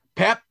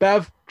 Pat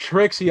Bev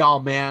tricks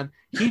y'all, man.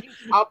 He's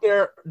out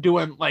there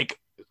doing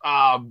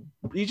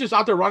he's just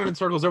out there running in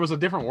circles. There was a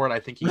different word, I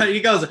think.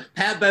 He goes,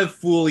 Pat Bev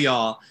fool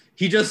y'all.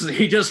 He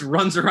just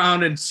runs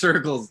around in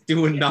circles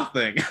doing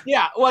nothing.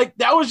 Yeah, like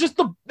that was just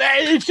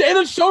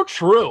it's so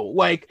true.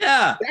 Like,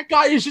 that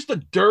guy is just a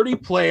dirty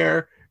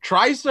player,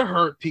 tries to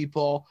hurt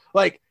people.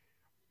 Like,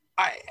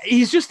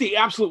 he's just the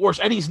absolute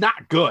worst, and he's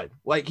not good.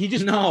 Like, he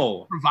just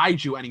doesn't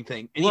provide you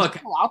anything. And he's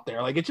still out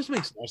there. Like, it just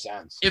makes no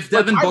sense. If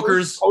Devin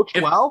Booker's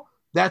coached well,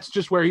 that's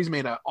just where he's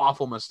made an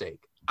awful mistake.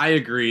 I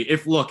agree.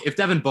 If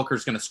Devin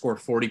Booker's going to score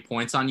 40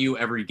 points on you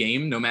every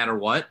game, no matter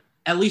what,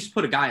 at least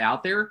put a guy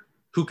out there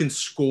who can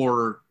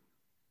score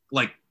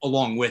like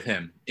along with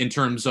him in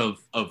terms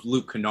of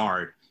Luke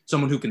Kennard,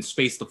 someone who can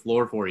space the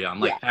floor for you,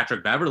 unlike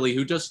Patrick Beverley,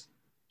 who just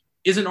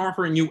isn't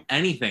offering you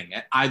anything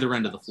at either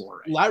end of the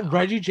floor. Let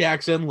Reggie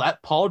Jackson,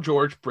 let Paul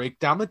George break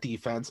down the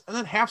defense, and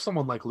then have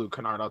someone like Luke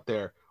Kennard out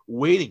there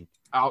waiting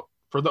out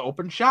for the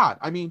open shot.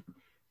 I mean,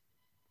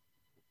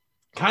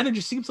 kind of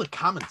just seems like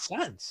common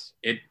sense.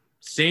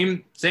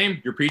 Same.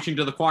 You're preaching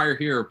to the choir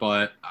here,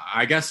 but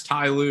I guess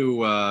Ty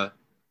Lue,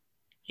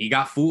 he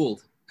got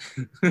fooled.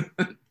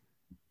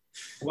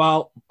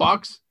 Well,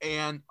 Bucks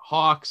and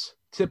Hawks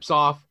tips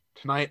off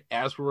tonight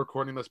as we're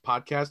recording this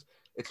podcast.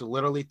 It's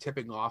literally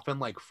tipping off in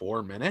like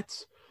 4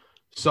 minutes.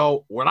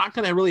 So we're not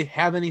going to really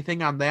have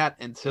anything on that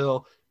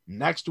until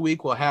next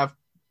week. We'll have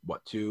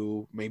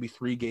 2, maybe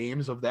 3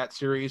 games of that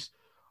series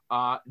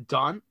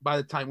done by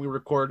the time we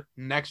record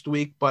next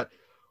week. But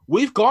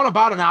we've gone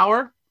about an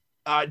hour.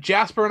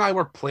 Jasper and I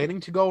were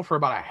planning to go for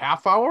about a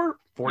half hour,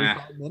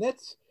 45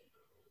 minutes.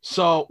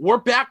 So we're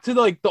back to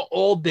the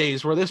old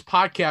days where this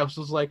podcast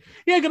was like,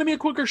 going to be a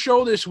quicker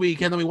show this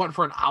week. And then we went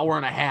for an hour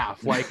and a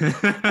half. Like,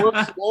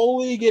 we're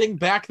slowly getting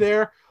back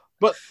there.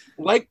 But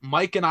like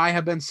Mike and I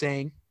have been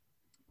saying,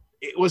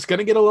 it was going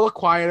to get a little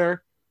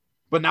quieter,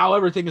 but now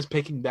everything is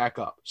picking back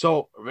up.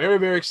 So very,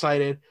 very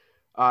excited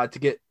to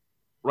get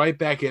right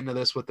back into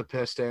this with the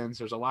Pistons.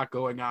 There's a lot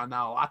going on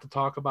now, a lot to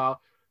talk about.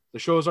 The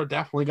shows are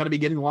definitely going to be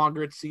getting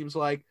longer, it seems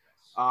like.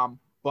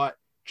 But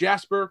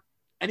Jasper,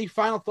 any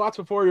final thoughts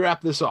before we wrap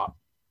this up?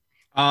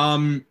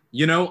 I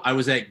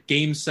was at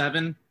Game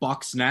 7,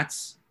 Bucks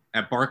Nets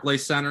at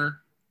Barclays Center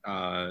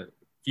a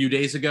few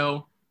days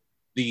ago.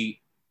 The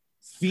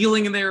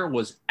feeling in there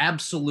was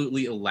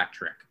absolutely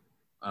electric.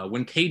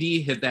 When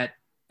KD hit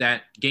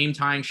that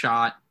game-tying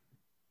shot,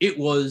 it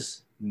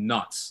was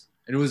nuts.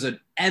 And it was an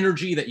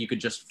energy that you could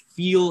just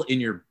feel in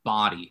your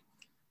body.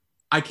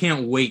 I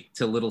can't wait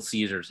till Little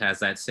Caesars has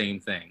that same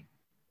thing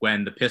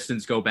when the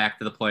Pistons go back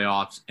to the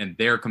playoffs and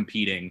they're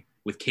competing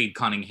with Cade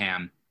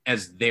Cunningham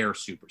as their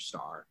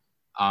superstar.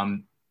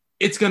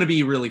 It's going to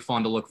be really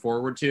fun to look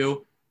forward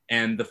to.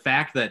 And the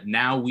fact that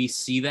now we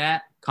see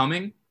that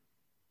coming,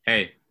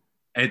 hey,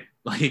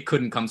 it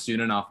couldn't come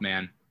soon enough,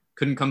 man.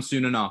 Couldn't come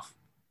soon enough.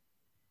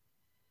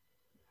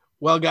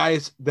 Well,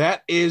 guys,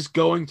 that is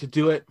going to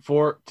do it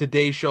for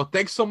today's show.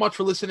 Thanks so much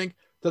for listening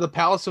to the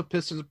Palace of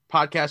Pistons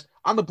podcast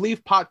on the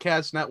Believe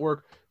Podcast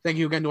Network. Thank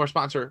you again to our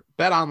sponsor,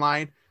 Bet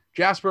Online.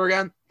 Jasper,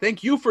 again,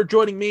 thank you for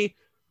joining me.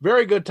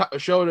 Very good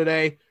show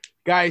today.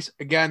 Guys,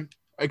 again,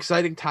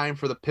 exciting time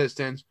for the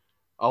Pistons.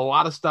 A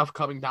lot of stuff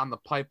coming down the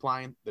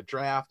pipeline, the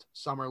draft,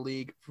 summer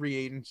league, free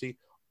agency,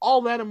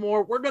 all that and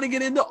more. We're going to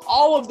get into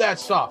all of that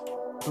stuff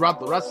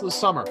throughout the rest of the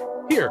summer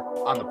here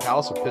on the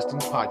Palace of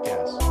Pistons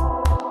podcast.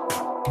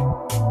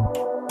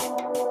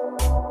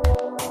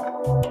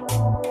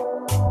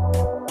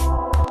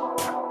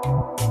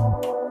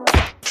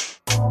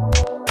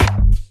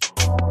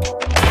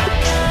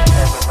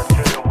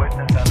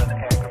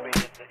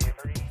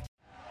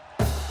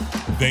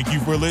 Thank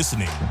you for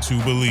listening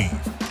to Believe.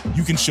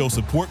 You can show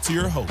support to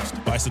your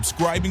host by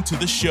subscribing to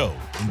the show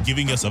and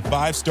giving us a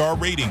 5-star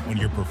rating on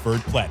your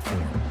preferred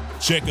platform.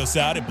 Check us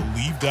out at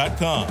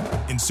Believe.com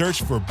and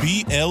search for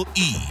BLEAV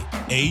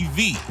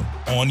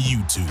on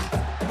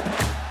YouTube.